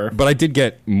 Sure. but I did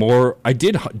get more. I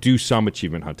did do some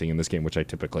achievement hunting in this game, which I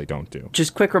typically don't do.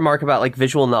 Just quick remark about like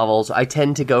visual novels. I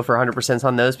tend to go for 100%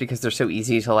 on those because they're so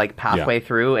easy to like pathway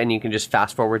through, and you can just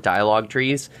fast forward dialogue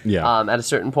trees at a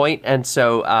certain point. And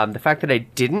so the fact that I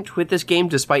didn't with this game,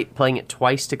 despite playing it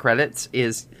twice to credits,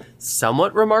 is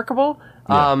somewhat remarkable.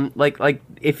 Yeah. Like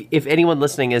if anyone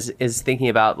listening is thinking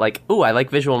about like, ooh, I like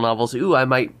visual novels. Ooh, I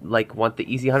might like want the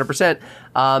easy 100%.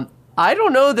 I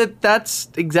don't know that that's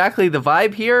exactly the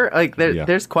vibe here. Like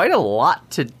there's quite a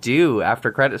lot to do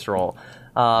after credits roll.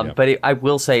 But I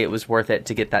will say it was worth it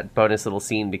to get that bonus little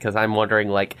scene, because I'm wondering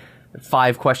like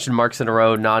 5 question marks in a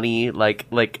row, Nani. Like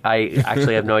I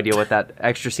actually have no idea what that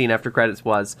extra scene after credits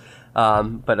was.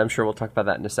 But I'm sure we'll talk about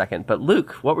that in a second. But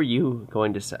Luke, what were you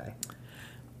going to say?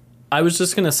 I was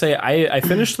just going to say, I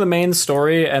finished the main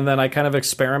story, and then I kind of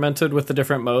experimented with the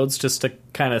different modes just to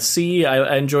kind of see.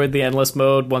 I enjoyed the endless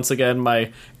mode. Once again,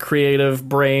 my creative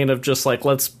brain of just like,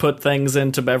 let's put things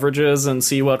into beverages and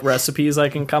see what recipes I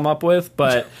can come up with.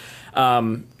 But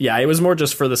it was more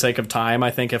just for the sake of time.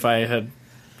 I think if I had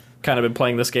kind of been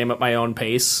playing this game at my own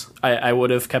pace, I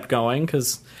would have kept going,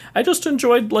 because I just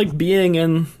enjoyed like being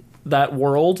in that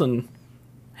world and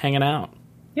hanging out.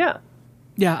 Yeah.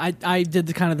 Yeah, I did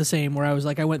the kind of the same, where I was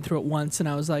like, I went through it once and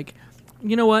I was like,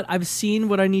 you know what? I've seen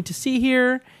what I need to see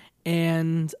here,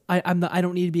 and I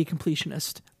don't need to be a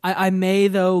completionist. I may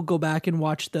though go back and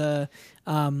watch the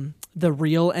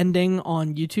real ending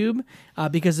on YouTube,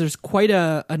 because there's quite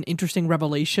an interesting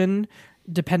revelation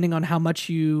depending on how much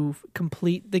you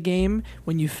complete the game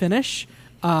when you finish,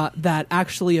 that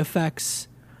actually affects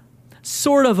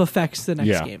the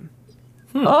next game.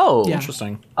 Oh, Yeah.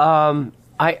 Interesting.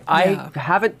 I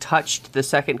haven't touched the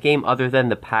second game other than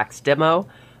the PAX demo,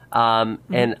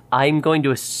 and I'm going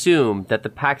to assume that the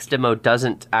PAX demo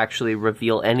doesn't actually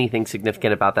reveal anything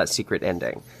significant about that secret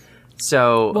ending.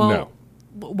 So, Well, No.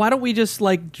 why don't we just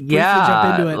like briefly Yeah,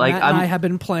 jump into it? like, Matt and I'm- I have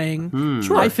been playing.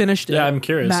 I finished it. Yeah, I'm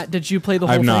curious. Matt, did you play the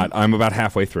whole I'm thing? not. I'm about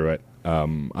halfway through it.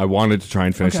 I wanted to try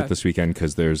and finish Okay. it this weekend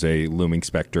because there's a looming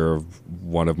specter of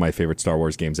one of my favorite Star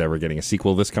Wars games ever getting a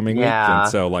sequel this coming week. Yeah.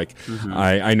 And so, like,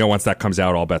 I know once that comes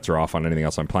out, all bets are off on anything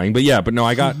else I'm playing. But yeah, no,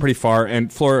 I got pretty far.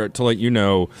 And Flora, to let you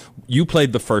know, you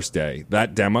played the first day.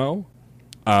 That demo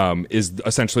is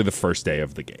essentially the first day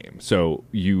of the game. So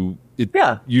you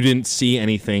didn't see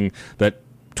anything that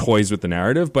toys with the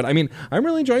narrative. But I mean, I'm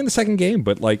really enjoying the second game.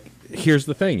 But like, here's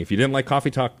the thing: if you didn't like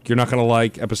Coffee Talk, you're not going to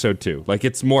like episode 2. Like,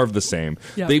 it's more of the same.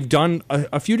 Yeah. They've done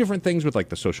a few different things with like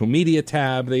the social media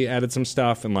tab. They added some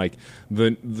stuff, and like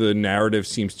the narrative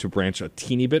seems to branch a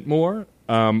teeny bit more.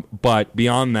 But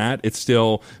beyond that, it's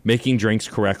still making drinks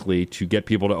correctly to get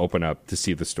people to open up to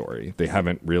see the story. They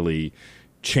haven't really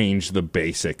changed the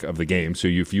basic of the game. So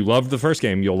if you loved the first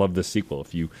game, you'll love the sequel.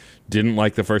 If you didn't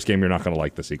like the first game, you're not going to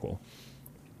like the sequel.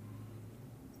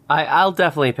 I'll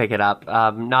definitely pick it up.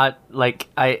 Not like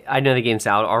I know the game's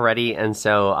out already, and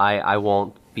so I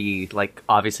won't be like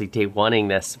obviously day oneing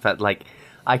this, but like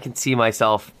I can see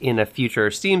myself in a future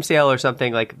Steam sale or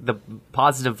something. Like the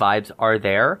positive vibes are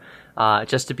there,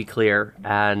 just to be clear,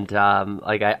 and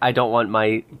like I don't want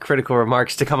my critical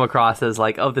remarks to come across as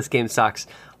like, oh, this game sucks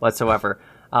whatsoever.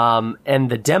 And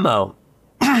the demo.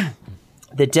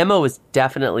 The demo was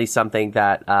definitely something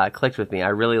that clicked with me. I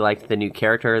really liked the new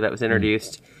character that was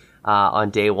introduced on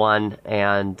day one,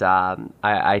 and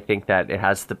I think that it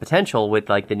has the potential with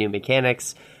like the new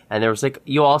mechanics. And there was like,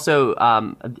 you also,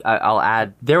 I'll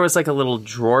add, there was like a little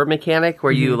drawer mechanic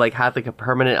where you like had like a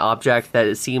permanent object that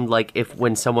it seemed like if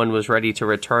when someone was ready to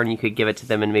return, you could give it to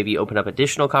them and maybe open up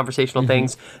additional conversational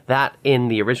things. That in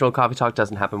the original Coffee Talk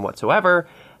doesn't happen whatsoever.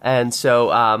 And so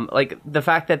like the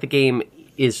fact that the game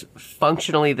is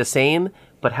functionally the same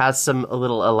but has some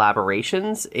little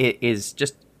elaborations, it is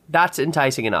just, that's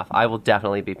enticing enough. I will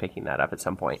definitely be picking that up at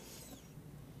some point.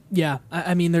 Yeah,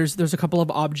 I mean, there's a couple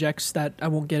of objects that I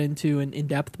won't get into in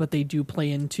depth, but they do play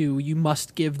into you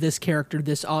must give this character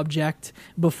this object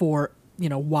before, you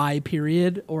know, Y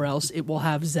period, or else it will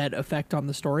have Z effect on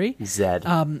the story. Zed.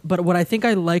 But what I think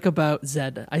I like about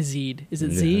Zed, Is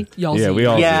it Z? Y'all Yeah, Z. we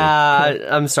all yeah,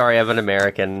 I'm sorry. I'm an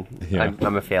American. Yeah.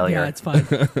 I'm a failure. Yeah, it's fine.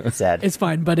 Zed. It's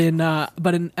fine. But in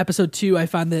episode 2, I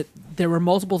found that there were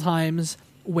multiple times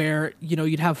where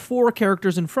you'd have 4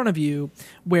 characters in front of you,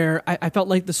 where I felt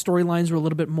like the storylines were a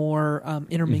little bit more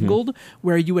intermingled,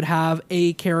 where you would have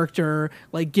a character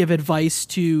like give advice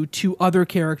to 2 other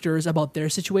characters about their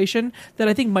situation. That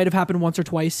I think might have happened once or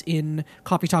twice in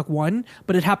Coffee Talk 1,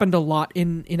 but it happened a lot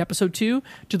in episode 2,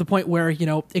 to the point where,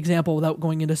 example, without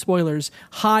going into spoilers,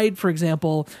 Hyde, for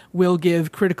example, will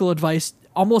give critical advice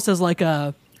almost as like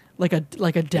a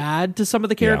dad to some of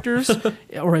the characters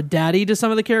or a daddy to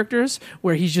some of the characters,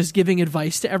 where he's just giving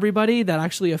advice to everybody that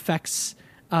actually affects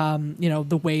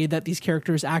the way that these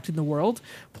characters act in the world.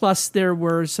 Plus there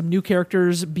were some new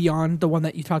characters beyond the one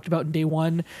that you talked about in day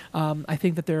 1. I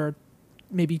think that there are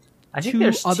maybe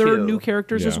there's 2 new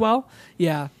characters as well.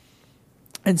 Yeah.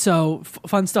 And so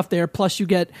fun stuff there. Plus you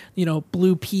get,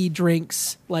 blue pea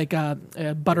drinks, like a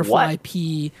butterfly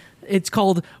pea. It's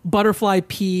called butterfly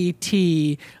pea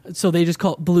tea, so they just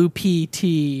call it blue pea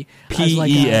tea as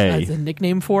like as a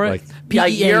nickname for it. Like, PEA,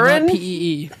 urine? not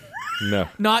PEE. No,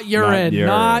 not urine.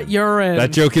 Not urine.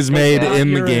 That joke is made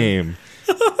in the game.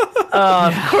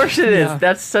 Of course it is.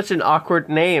 That's such an awkward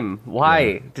name.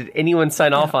 Why did anyone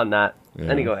sign off on that? Yeah.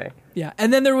 Anyway. Yeah,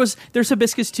 and then there's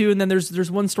Hibiscus too, and then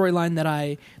there's one storyline that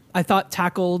I thought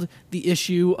tackled the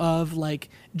issue of like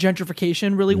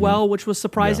gentrification really well, which was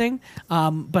surprising.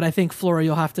 But I think Flora,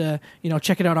 you'll have to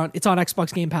check it out it's on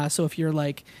Xbox Game Pass. So if you're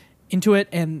like into it,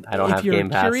 and if you're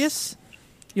curious,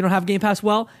 you don't have Game Pass.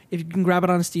 Well, if you can grab it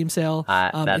on a Steam sale,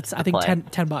 it's I think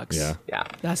 $10. Yeah,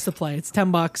 that's the play. It's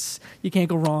 $10. You can't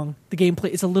go wrong. The gameplay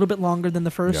is a little bit longer than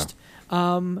the first.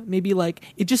 Maybe like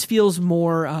it just feels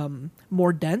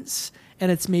more dense, and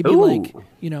it's maybe like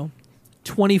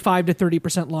 25 to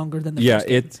 30% longer than the first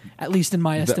game, at least in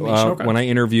my estimation. When I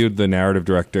interviewed the narrative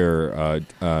director,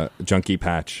 Junkie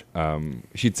Patch,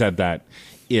 she'd said that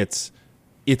it's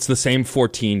the same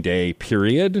 14-day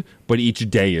period, but each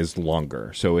day is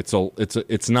longer. So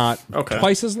it's not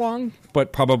twice as long,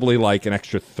 but probably like an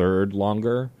extra third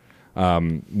longer,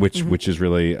 which is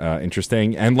really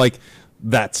interesting. And like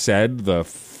that said, the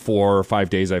 4 or 5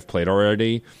 days I've played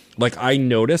already, like I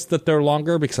noticed that they're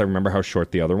longer because I remember how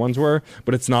short the other ones were,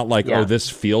 but it's not like, oh, this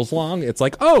feels long. It's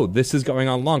like, oh, this is going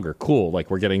on longer. Cool.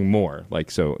 Like we're getting more. Like,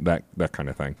 so that kind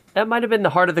of thing. That might have been the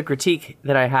heart of the critique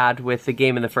that I had with the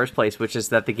game in the first place, which is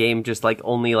that the game just like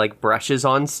only like brushes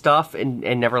on stuff and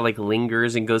never like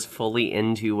lingers and goes fully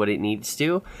into what it needs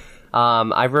to.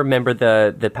 I remember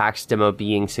the PAX demo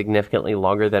being significantly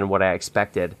longer than what I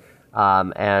expected.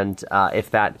 And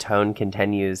if that tone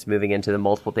continues moving into the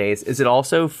multiple days, is it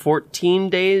also 14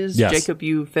 days? Yes. Jacob,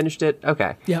 you finished it?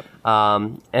 Okay. Yep.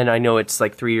 And I know it's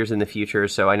like 3 years in the future,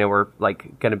 so I know we're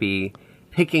like going to be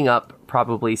picking up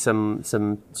probably some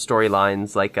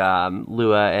storylines like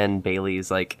Lua and Bailey's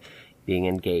like being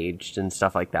engaged and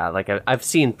stuff like that. Like I've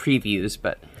seen previews,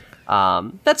 but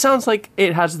that sounds like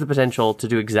it has the potential to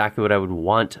do exactly what I would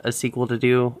want a sequel to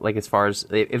do. Like as far as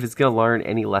if it's going to learn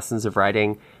any lessons of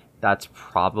writing, that's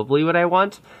probably what I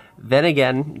want. Then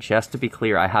again, just to be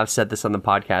clear, I have said this on the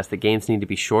podcast, that games need to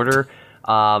be shorter.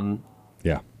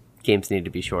 Games need to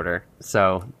be shorter.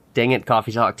 So, dang it,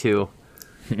 Coffee Talk 2.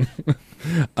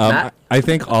 I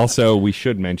think also we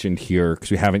should mention here,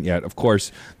 because we haven't yet, of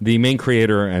course, the main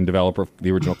creator and developer of the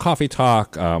original Coffee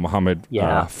Talk, Mohammed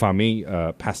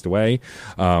Fahmy, passed away.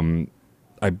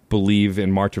 I believe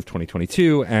in March of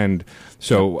 2022, and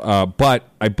so, but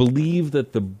I believe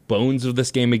that the bones of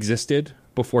this game existed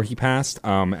before he passed,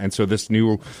 and so this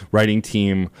new writing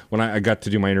team, when I got to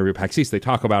do my interview at PAX East, they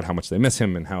talk about how much they miss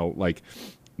him and how, like,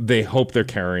 they hope they're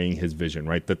carrying his vision,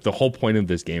 right? That the whole point of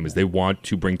this game is they want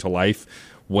to bring to life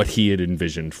what he had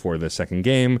envisioned for the second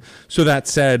game. So that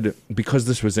said, because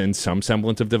this was in some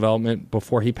semblance of development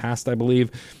before he passed, I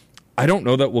believe, I don't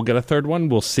know that we'll get a third one.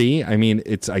 We'll see. I mean,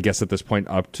 it's, I guess at this point,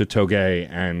 up to Toge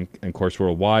and Course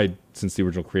Worldwide, since the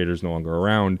original creator is no longer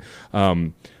around.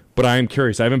 But I am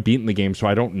curious. I haven't beaten the game, so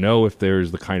I don't know if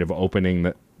there's the kind of opening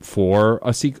that for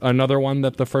another one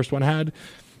that the first one had.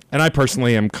 And I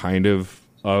personally am kind of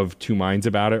two minds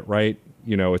about it, right?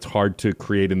 You know, it's hard to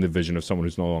create in the vision of someone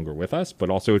who's no longer with us, but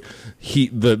also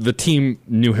the team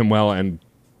knew him well and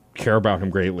care about him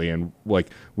greatly, and like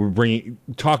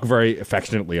talk very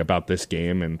affectionately about this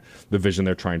game and the vision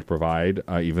they're trying to provide,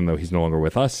 even though he's no longer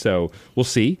with us. So we'll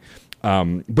see.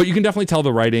 But you can definitely tell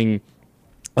the writing,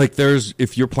 like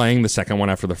if you're playing the second one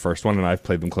after the first one, and I've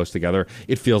played them close together,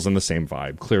 it feels in the same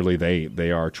vibe. Clearly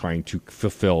they are trying to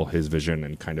fulfill his vision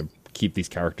and kind of keep these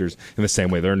characters in the same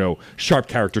way. There are no sharp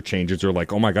character changes or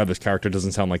like, oh my god, this character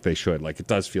doesn't sound like they should. Like, it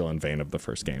does feel in vein of the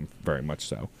first game, very much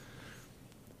so.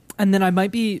 And then I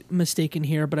might be mistaken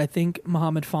here, but I think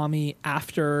Mohammed Fahmy,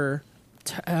 after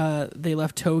they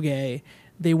left Toge,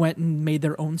 they went and made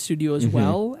their own studio as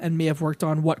well, and may have worked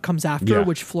on What Comes After, Yeah.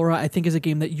 which Flora, I think, is a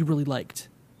game that you really liked.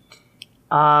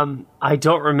 I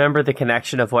don't remember the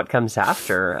connection of What Comes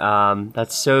After.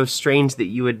 That's so strange that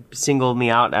you would single me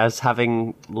out as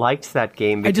having liked that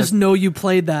game. I just know you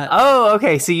played that. Oh,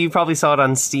 okay. So you probably saw it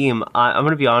on Steam. I'm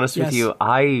going to be honest with Yes. you.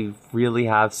 I really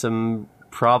have some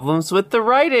problems with the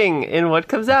writing in What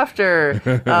Comes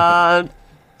After.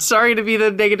 Sorry to be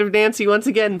the negative Nancy once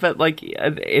again, but like,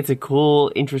 it's a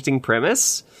cool, interesting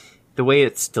premise. The way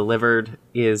it's delivered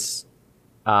is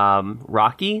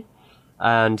rocky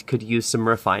and could use some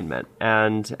refinement.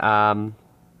 And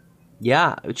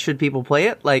yeah, should people play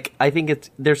it? Like, I think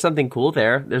there's something cool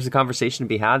there. There's a conversation to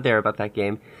be had there about that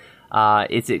game.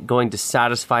 Is it going to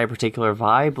satisfy a particular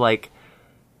vibe? Like,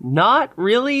 not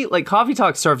really. Like, Coffee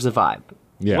Talk serves a vibe.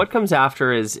 Yeah. What Comes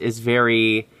After is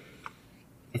very...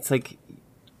 It's like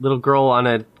little girl on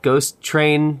a ghost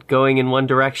train going in one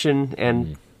direction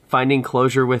and finding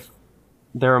closure with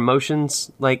their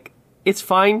emotions. Like, it's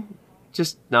fine,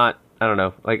 just not... I don't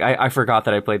know. Like, I forgot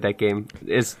that I played that game.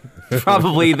 Is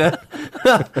probably the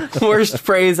worst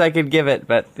praise I could give it,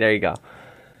 but there you go.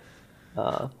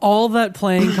 All that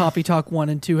playing Coffee Talk 1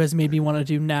 and 2 has made me want to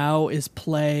do now is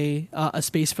play A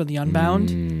Space for the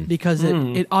Unbound, because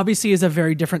it obviously is a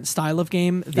very different style of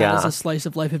game. That Yeah. is a slice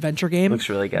of life adventure game. Looks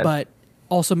really good. But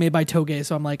also made by Toge,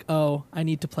 so I'm like, oh, I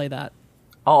need to play that.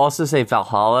 I'll also say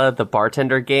Valhalla, the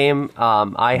bartender game.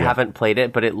 I haven't played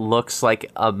it, but it looks like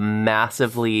a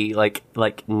massively like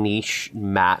niche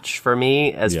match for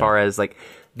me as far as like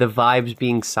the vibes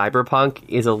being cyberpunk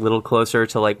is a little closer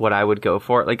to like what I would go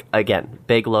for. Like, again,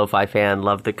 big lo-fi fan,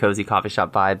 love the cozy coffee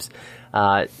shop vibes,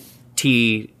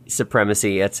 tea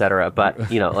supremacy, etc.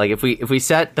 But you know, like if we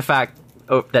set the fact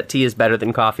that tea is better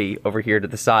than coffee over here to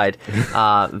the side,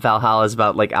 Valhalla is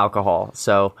about like alcohol.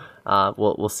 So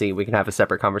we'll see. We can have a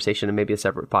separate conversation and maybe a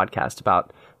separate podcast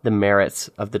about the merits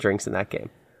of the drinks in that game.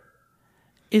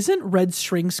 Isn't Red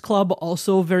Strings Club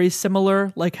also very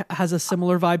similar? Like, has a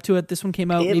similar vibe to it? This one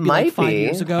came out It maybe might like 5 be.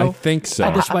 years ago. I think so.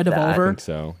 Published by I have that. I Devolver. think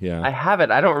so. Yeah. I have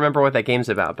it. I don't remember what that game's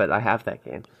about, but I have that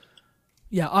game.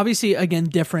 Yeah, obviously, again,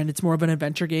 different. It's more of an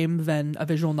adventure game than a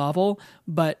visual novel,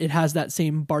 but it has that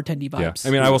same bartendy vibes. Yeah.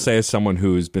 I mean, I will say, as someone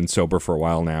who's been sober for a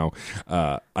while now,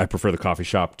 I prefer the coffee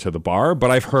shop to the bar,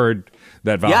 but I've heard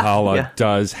that Valhalla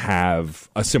does have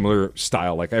a similar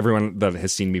style. Like, everyone that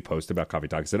has seen me post about Coffee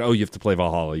Talk said, oh, you have to play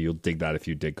Valhalla. You'll dig that if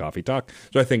you dig Coffee Talk.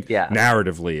 So I think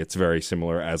narratively, it's very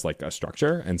similar as like a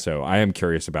structure. And so I am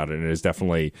curious about it. And it is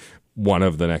definitely one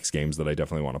of the next games that I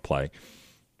definitely want to play.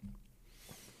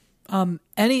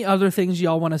 Any other things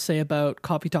y'all want to say about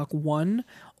Coffee Talk 1,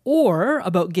 or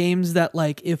about games that,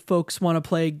 like, if folks want to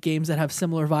play games that have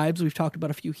similar vibes, we've talked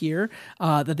about a few here,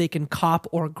 that they can cop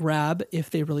or grab if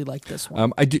they really like this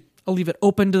one? I do. I'll leave it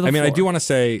open to the floor. I do want to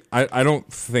say, I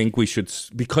don't think we should,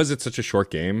 because it's such a short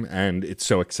game and it's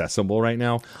so accessible right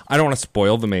now, I don't want to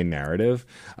spoil the main narrative.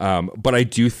 But I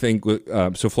do think,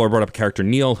 so Flora brought up character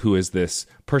Neil, who is this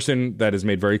person that is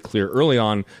made very clear early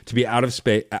on to be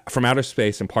from outer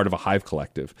space and part of a hive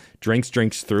collective. Drinks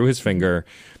through his finger,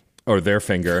 or their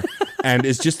finger, and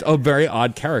is just a very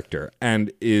odd character,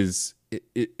 and is...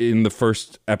 in the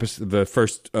first episode, the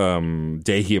first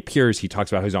day he appears, he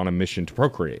talks about how he's on a mission to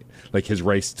procreate, like his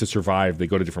race to survive. They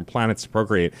go to different planets to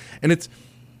procreate, and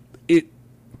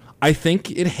I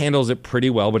think it handles it pretty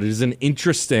well. But it is an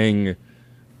interesting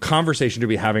conversation to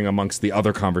be having amongst the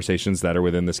other conversations that are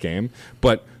within this game.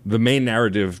 But the main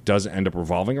narrative does end up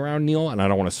revolving around Neil, and I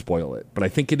don't want to spoil it. But I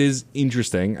think it is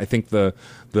interesting. I think the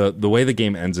way the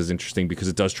game ends is interesting because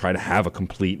it does try to have a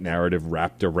complete narrative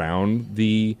wrapped around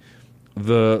the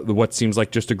what seems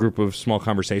like just a group of small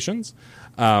conversations.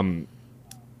 And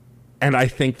I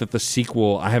think that the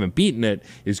sequel, I haven't beaten it,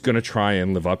 is going to try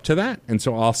and live up to that. And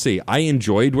so I'll see. I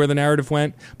enjoyed where the narrative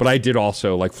went, but I did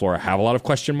also, like Flora, have a lot of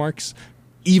question marks.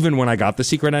 Even when I got the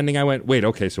secret ending, I went, wait,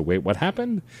 what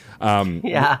happened?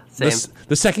 Yeah, same.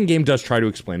 The second game does try to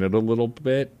explain it a little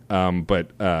bit,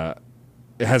 but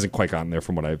it hasn't quite gotten there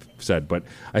from what I've said. But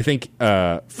I think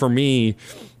for me,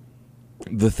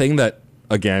 the thing that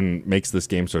again makes this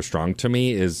game so strong to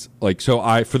me is like,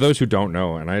 so for those who don't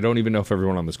know, and I don't even know if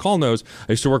everyone on this call knows,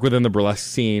 I used to work within the burlesque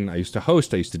scene. I used to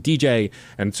host, I used to DJ,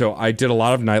 and so I did a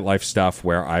lot of nightlife stuff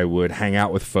where I would hang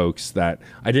out with folks that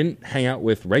I didn't hang out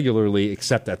with regularly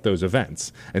except at those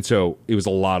events. And so it was a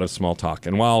lot of small talk.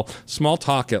 And while small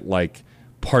talk at like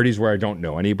parties where I don't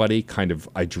know anybody,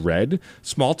 I dread,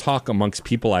 small talk amongst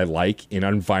people I like in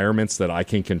environments that I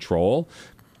can control,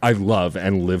 I love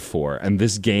and live for. And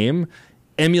this game,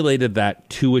 emulated that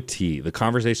to a T. The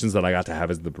conversations that I got to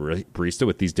have as the barista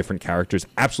with these different characters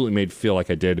absolutely made me feel like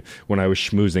I did when I was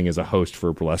schmoozing as a host for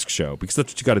a burlesque show, because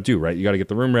that's what you got to do, right? You got to get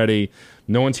the room ready.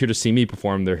 No one's here to see me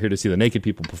perform. They're here to see the naked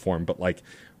people perform. But like,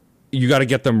 you got to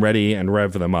get them ready and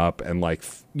rev them up. And like,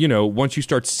 you know, once you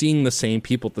start seeing the same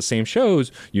people at the same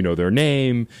shows, you know their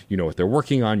name, you know what they're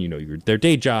working on, you know their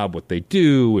day job, what they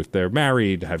do, if they're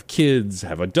married, have kids,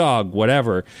 have a dog,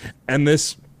 whatever. And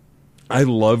this, I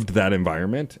loved that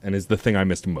environment, and is the thing I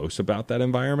missed most about that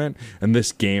environment. And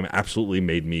this game absolutely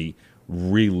made me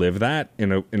relive that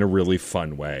in a really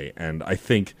fun way. And I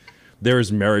think there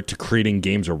is merit to creating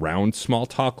games around small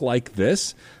talk like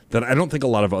this that I don't think a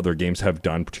lot of other games have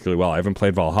done particularly well. I haven't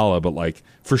played Valhalla, but like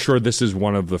for sure this is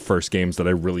one of the first games that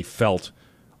I really felt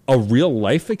a real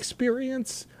life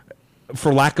experience,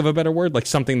 for lack of a better word, like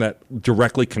something that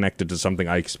directly connected to something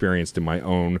I experienced in my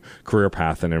own career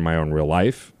path and in my own real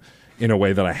life in a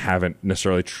way that I haven't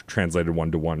necessarily translated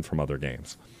one-to-one from other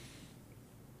games.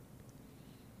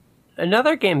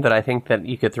 Another game that I think that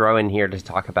you could throw in here to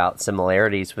talk about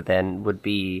similarities within would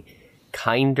be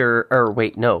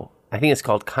I think it's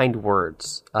called Kind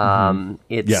Words.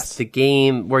 It's the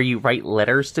game where you write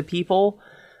letters to people.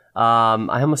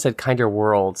 I almost said Kinder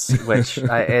Worlds, which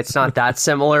it's not that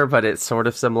similar, but it's sort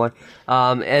of similar.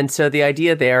 And so the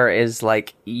idea there is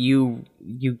like you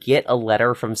get a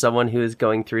letter from someone who is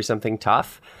going through something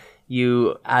tough.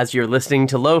 As you're listening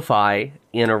to lo-fi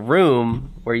in a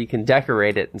room where you can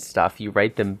decorate it and stuff, you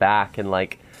write them back and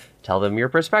like tell them your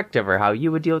perspective or how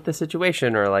you would deal with the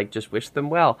situation, or like just wish them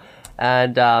well.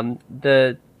 And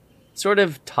the sort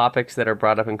of topics that are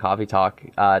brought up in Coffee Talk,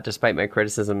 despite my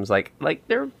criticisms, like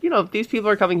they're, you know, these people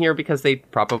are coming here because they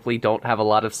probably don't have a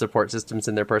lot of support systems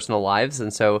in their personal lives,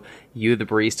 and so you, the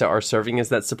barista, are serving as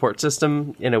that support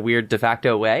system in a weird de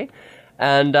facto way.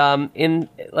 And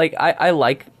I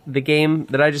like the game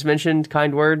that I just mentioned,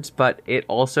 Kind Words, but it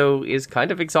also is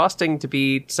kind of exhausting to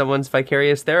be someone's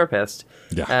vicarious therapist.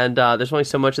 Yeah. And there's only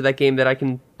so much of that game that I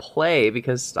can play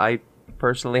because I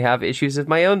personally have issues of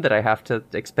my own that I have to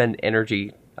expend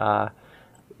energy,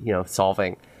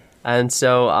 solving. And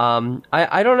so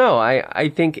I don't know. I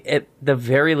think at the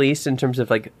very least, in terms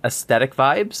of like aesthetic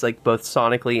vibes, like both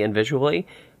sonically and visually,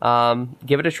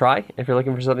 give it a try if you're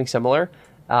looking for something similar.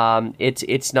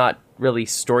 It's not really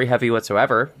story heavy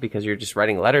whatsoever because you're just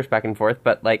writing letters back and forth.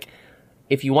 But like,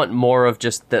 if you want more of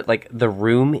just the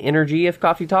room energy of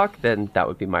Coffee Talk, then that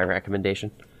would be my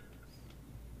recommendation.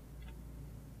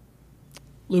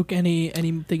 Luke,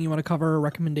 anything you want to cover, or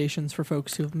recommendations for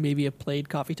folks who maybe have played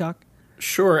Coffee Talk?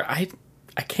 Sure. I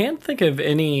can't think of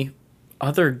any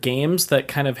other games that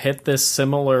kind of hit this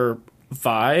similar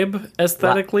vibe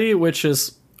aesthetically, which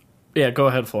is, yeah, go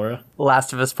ahead, Flora.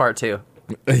 Last of Us Part 2.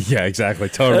 Yeah, exactly.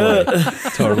 Totally.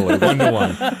 Totally.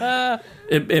 1-to-1.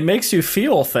 It makes you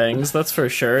feel things, that's for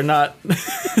sure. Not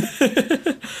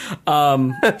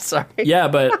sorry. Yeah,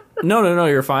 but no,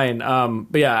 you're fine.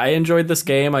 But yeah, I enjoyed this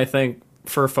game. I think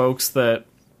for folks that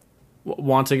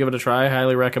want to give it a try, I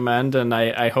highly recommend, and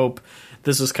I hope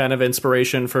this is kind of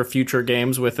inspiration for future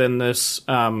games within this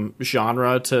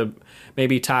genre to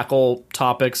maybe tackle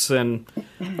topics in,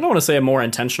 I don't want to say a more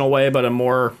intentional way, but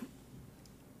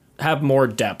have more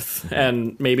depth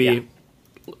and maybe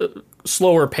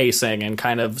slower pacing, and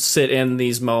kind of sit in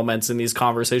these moments in these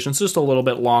conversations just a little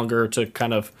bit longer to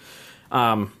kind of,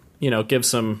 give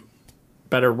some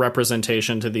better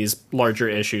representation to these larger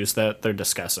issues that they're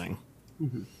discussing.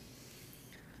 Mm-hmm.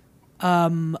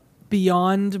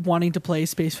 Beyond wanting to play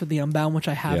Space for the Unbound, which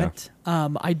I haven't,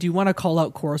 I do want to call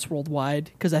out Chorus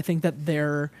Worldwide, because I think that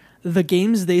the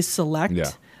games they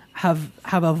select have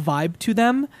a vibe to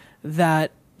them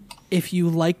that if you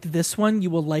liked this one, you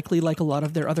will likely like a lot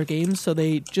of their other games. So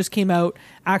they just came out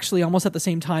actually almost at the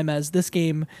same time as this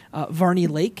game, Varney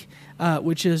Lake,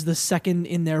 which is the second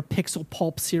in their Pixel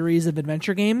Pulp series of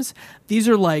adventure games. These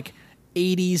are like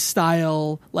 80s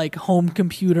style, like home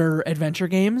computer adventure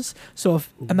games. So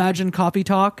imagine Coffee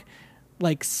Talk,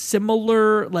 like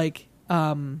similar, like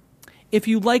if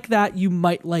you like that, you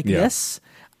might like this.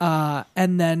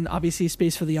 And then obviously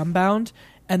Space for the Unbound.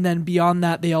 And then beyond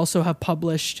that, they also have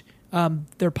published,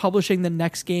 they're publishing the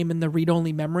next game in the Read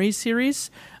Only Memories series.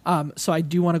 So I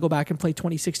do want to go back and play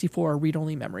 2064 Read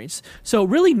Only Memories. So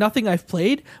really nothing I've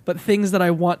played, but things that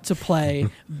I want to play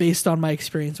based on my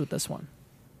experience with this one.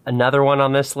 Another one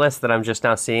on this list that I'm just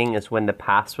now seeing is When the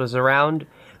Past Was Around,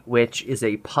 which is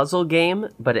a puzzle game,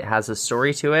 but it has a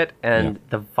story to it. And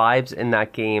the vibes in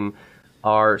that game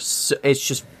are, it's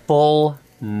just full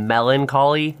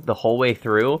melancholy the whole way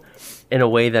through. in a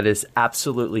way that is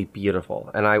absolutely beautiful.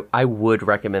 And I would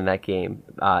recommend that game.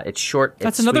 It's short.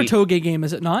 That's it's another sweet. Toge game,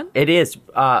 is it not? It is.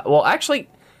 Well, actually,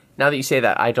 now that you say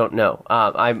that, I don't know.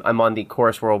 I'm on the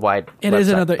Chorus Worldwide It website, is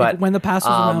another. but, When the Past is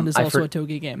Around is I also a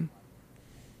Toge game.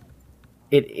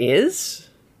 It is?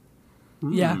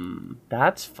 Yeah.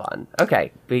 That's fun.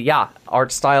 Okay. But yeah,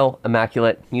 art style,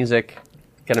 immaculate, music,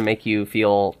 gonna make you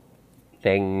feel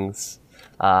things.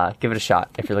 Give it a shot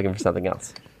if you're looking for something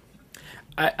else.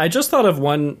 I just thought of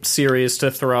one series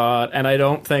to throw out, and I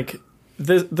don't think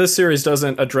this series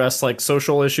doesn't address like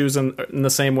social issues in the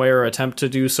same way or attempt to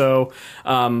do so,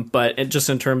 but just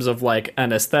in terms of like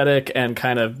an aesthetic and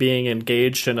kind of being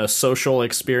engaged in a social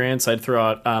experience, I'd throw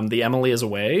out the Emily is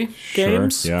Away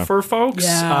games for folks.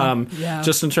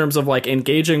 Just in terms of like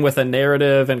engaging with a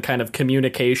narrative and kind of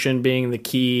communication being the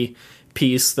key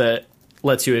piece that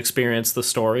lets you experience the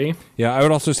story. Yeah, I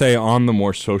would also say on the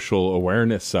more social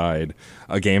awareness side,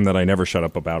 a game that I never shut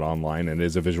up about online, and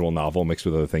is a visual novel mixed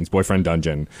with other things, Boyfriend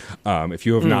Dungeon. If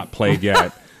you have not played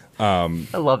yet, I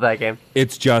love that game.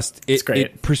 it's just It's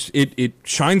great. It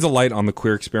shines a light on the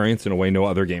queer experience in a way no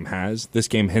other game has. This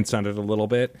game hints at it a little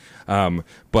bit,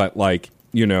 but like,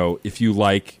 you know, if you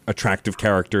like attractive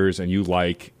characters and you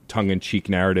like tongue-in-cheek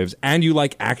narratives and you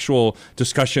like actual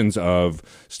discussions of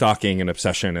stalking and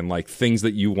obsession and like things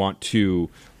that you want to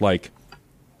like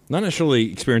not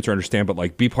necessarily experience or understand, but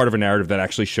like be part of a narrative that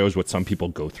actually shows what some people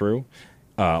go through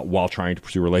while trying to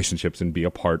pursue relationships and be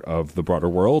a part of the broader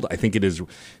world. I think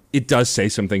it does say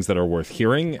some things that are worth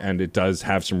hearing, and it does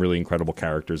have some really incredible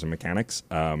characters and mechanics.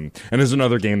 And there's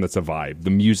another game that's a vibe. The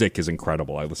music is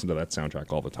incredible. I listen to that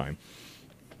soundtrack all the time.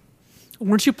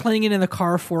 Weren't you playing it in the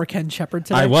car for Ken Shepard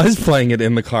today? I was playing it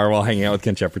in the car while hanging out with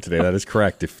Ken Shepard today. That is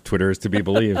correct, if Twitter is to be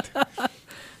believed.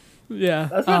 Yeah.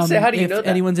 I was about to say, how do you know that? If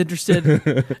anyone's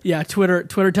interested, yeah,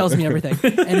 Twitter tells me everything.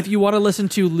 And if you want to listen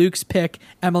to Luke's pick,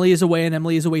 Emily is Away and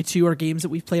Emily is Away 2 are games that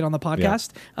we've played on the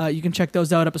podcast. You can check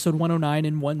those out, episode 109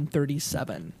 and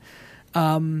 137.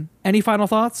 Any final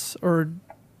thoughts? Or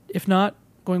if not,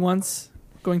 going once,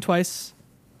 going twice?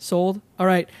 Sold? All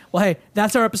right. Well, hey,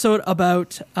 that's our episode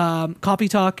about Coffee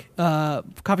Talk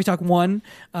 1.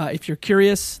 If you're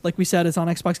curious, like we said, it's on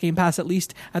Xbox Game Pass, at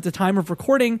least at the time of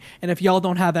recording. And if y'all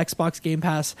don't have Xbox Game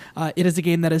Pass, it is a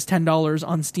game that is $10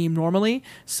 on Steam normally.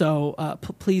 So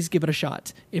please give it a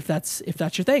shot if that's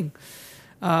your thing.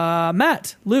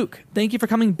 Matt, Luke, thank you for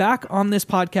coming back on this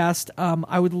podcast.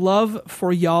 I would love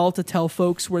for y'all to tell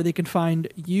folks where they can find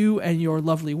you and your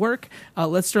lovely work.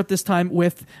 Let's start this time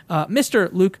with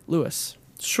Mr. Luke Lewis.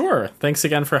 Sure. Thanks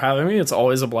again for having me. It's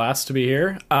always a blast to be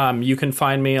here. You can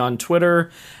find me on Twitter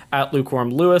at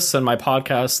Lukewarm Lewis and my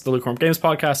podcast, the Lukewarm Games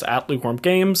Podcast, at Lukewarm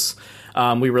Games.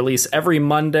 We release every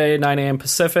Monday, 9 a.m.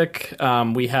 Pacific.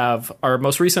 We have our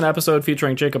most recent episode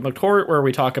featuring Jacob McCourt, where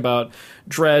we talk about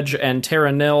Dredge and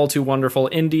Terra Nil, two wonderful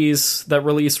indies that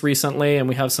released recently, and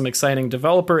we have some exciting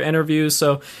developer interviews.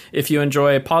 So if you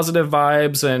enjoy positive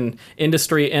vibes and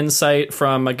industry insight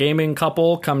from a gaming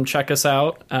couple, come check us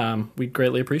out. We'd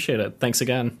greatly appreciate it. Thanks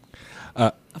again.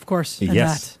 Of course. And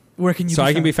Yes. Matt, where can you So be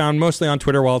I can found? be found mostly on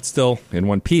Twitter while it's still in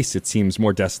one piece. It seems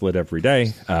more desolate every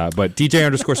day. But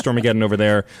DJ_Stormageddon over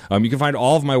there. You can find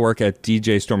all of my work at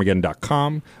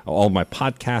DJStormageddon.com. All of my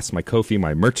podcasts, my Ko-fi,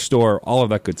 my merch store, all of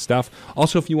that good stuff.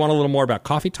 Also, if you want a little more about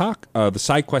Coffee Talk, the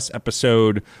SideQuest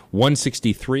episode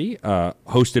 163,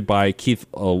 hosted by Keith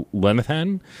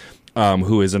Lenathan,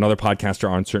 who is another podcaster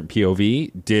on Certain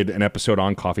POV, did an episode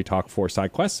on Coffee Talk for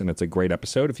SideQuest, and it's a great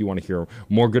episode if you want to hear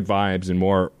more good vibes and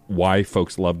more why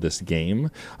folks love this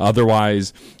game.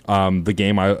 Otherwise,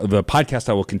 the podcast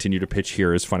I will continue to pitch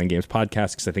here is Fun and Games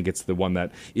Podcast, because I think it's the one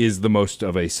that is the most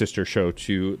of a sister show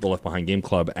to the Left Behind Game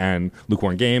Club and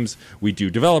Lukewarm Games. We do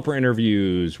developer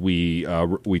interviews. We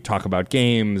talk about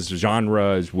games,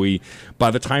 genres.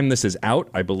 By the time this is out,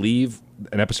 I believe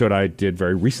an episode I did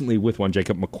very recently with one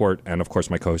Jacob McCourt and, of course,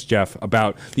 my co-host Jeff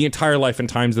about the entire life and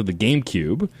times of the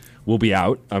GameCube will be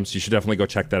out. So you should definitely go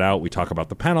check that out. We talk about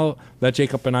the panel that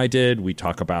Jacob and I did. We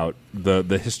talk about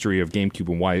the history of GameCube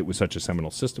and why it was such a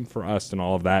seminal system for us and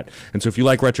all of that. And so if you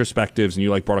like retrospectives and you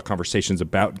like broader conversations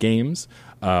about games,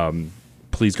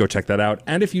 please go check that out.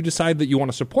 And if you decide that you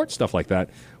want to support stuff like that,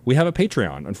 we have a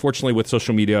Patreon. Unfortunately, with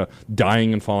social media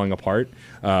dying and falling apart,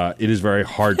 it is very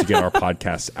hard to get our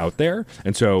podcasts out there.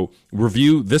 And so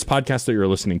review this podcast that you're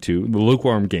listening to, the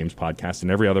Lukewarm Games Podcast,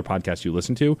 and every other podcast you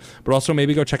listen to. But also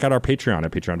maybe go check out our Patreon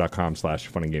at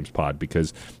patreon.com/funandgamespod,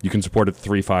 because you can support at the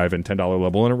 $3, $5, and $10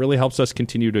 level, and it really helps us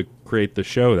continue to create the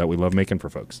show that we love making for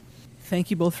folks. Thank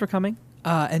you both for coming.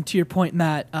 And to your point,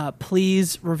 Matt,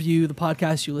 please review the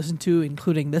podcast you listen to,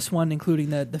 including this one, including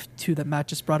the two that Matt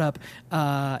just brought up.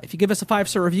 If you give us a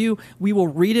 5-star review, we will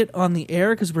read it on the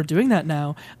air because we're doing that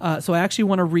now. So I actually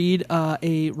want to read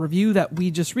a review that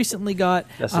we just recently got.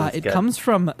 It comes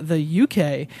from the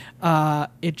UK.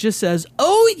 It just says,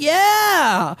 "Oh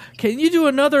yeah, can you do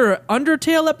another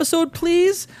Undertale episode,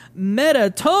 please?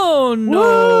 Metatone,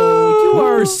 no, you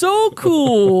are so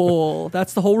cool."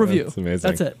 That's the whole review. That's amazing.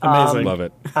 That's it. Amazing. Love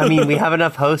it. I mean, we have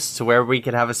enough hosts where we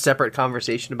could have a separate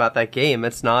conversation about that game.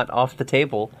 It's not off the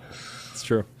table. It's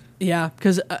true. Yeah,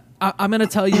 because I'm going to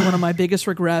tell you one of my biggest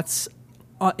regrets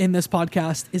in this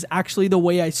podcast is actually the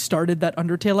way I started that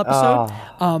Undertale episode.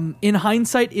 In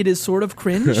hindsight, it is sort of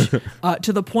cringe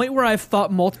to the point where I've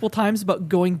thought multiple times about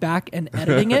going back and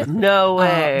editing it. No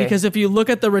way. Because if you look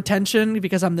at the retention,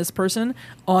 because I'm this person,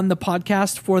 on the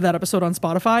podcast for that episode on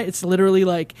Spotify, it's literally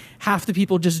like half the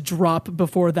people just drop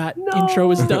before that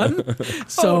intro is done.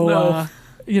 So,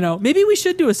 maybe we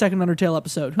should do a second Undertale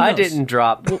episode. Who knows? I didn't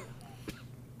drop.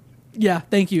 Yeah,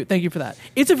 thank you for that.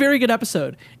 It's a very good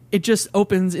episode. It just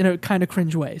opens in a kind of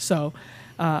cringe way. So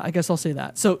I guess I'll say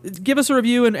that. So give us a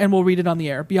review and we'll read it on the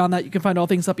air. Beyond that, you can find all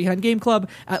things Left Behind Game Club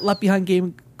at Left Behind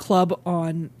Game Club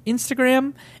on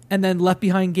Instagram, and then Left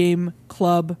Behind Game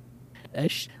Club,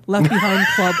 Left Behind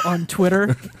Club on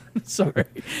Twitter. Sorry,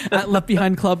 at Left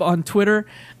Behind Club on Twitter.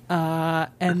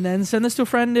 And then send this to a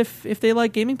friend if they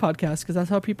like gaming podcasts, because that's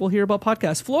how people hear about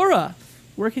podcasts. Flora,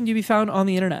 where can you be found on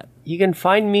the internet? You can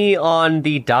find me on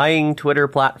the dying Twitter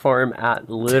platform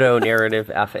at Ludo Narrative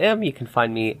FM. You can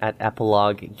find me at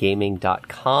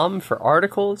epiloguegaming.com for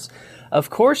articles.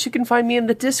 Of course, you can find me in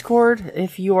the Discord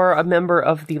if you are a member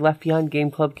of the Left Behind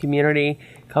Game Club community.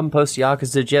 Come post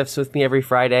Yakuza GIFs with me every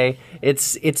Friday.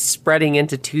 It's spreading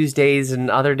into Tuesdays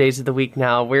and other days of the week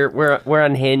now. We're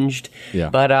unhinged. Yeah.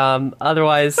 But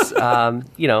otherwise,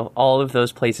 all of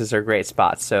those places are great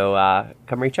spots. So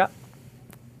come reach out.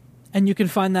 And you can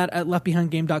find that at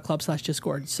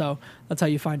leftbehindgame.club/Discord. So that's how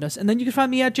you find us. And then you can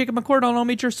find me at Jacob McCourt on all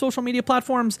major social media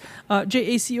platforms.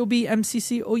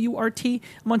 JACOBMCCOURT.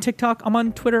 I'm on TikTok. I'm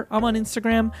on Twitter. I'm on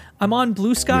Instagram. I'm on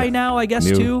Blue Sky now, I guess,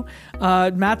 too.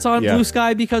 Matt's on Blue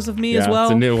Sky because of me as well.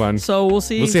 It's a new one. So we'll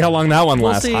see. We'll see how long that one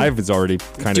lasts. Hive is already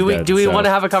kind of dead. Do we want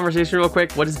to have a conversation real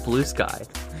quick? What is Blue Sky?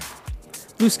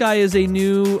 Blue Sky is a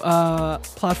new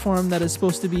platform that is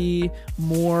supposed to be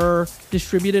more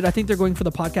distributed. I think they're going for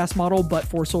the podcast model, but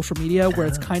for social media, where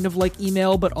it's kind of like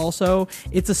email, but also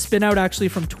it's a spin out actually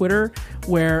from Twitter,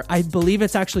 where I believe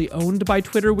it's actually owned by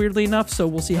Twitter, weirdly enough. So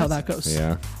we'll see how that goes.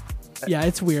 Yeah. Yeah,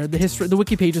 it's weird. The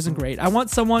wiki page isn't great. I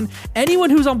want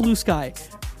anyone who's on Blue Sky,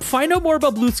 find out more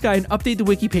about Blue Sky and update the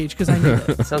wiki page, because I need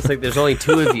it. Sounds like there's only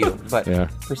 2 of you, but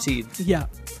proceed. Yeah.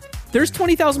 There's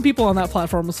 20,000 people on that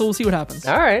platform, so we'll see what happens.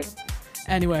 All right.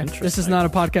 Anyway, this is not a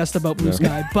podcast about Blue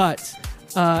Sky, but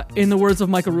in the words of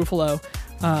Michael Ruffalo,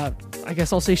 I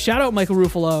guess I'll say shout out Michael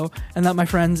Ruffalo, and that, my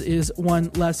friends, is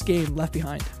one less game left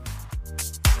behind.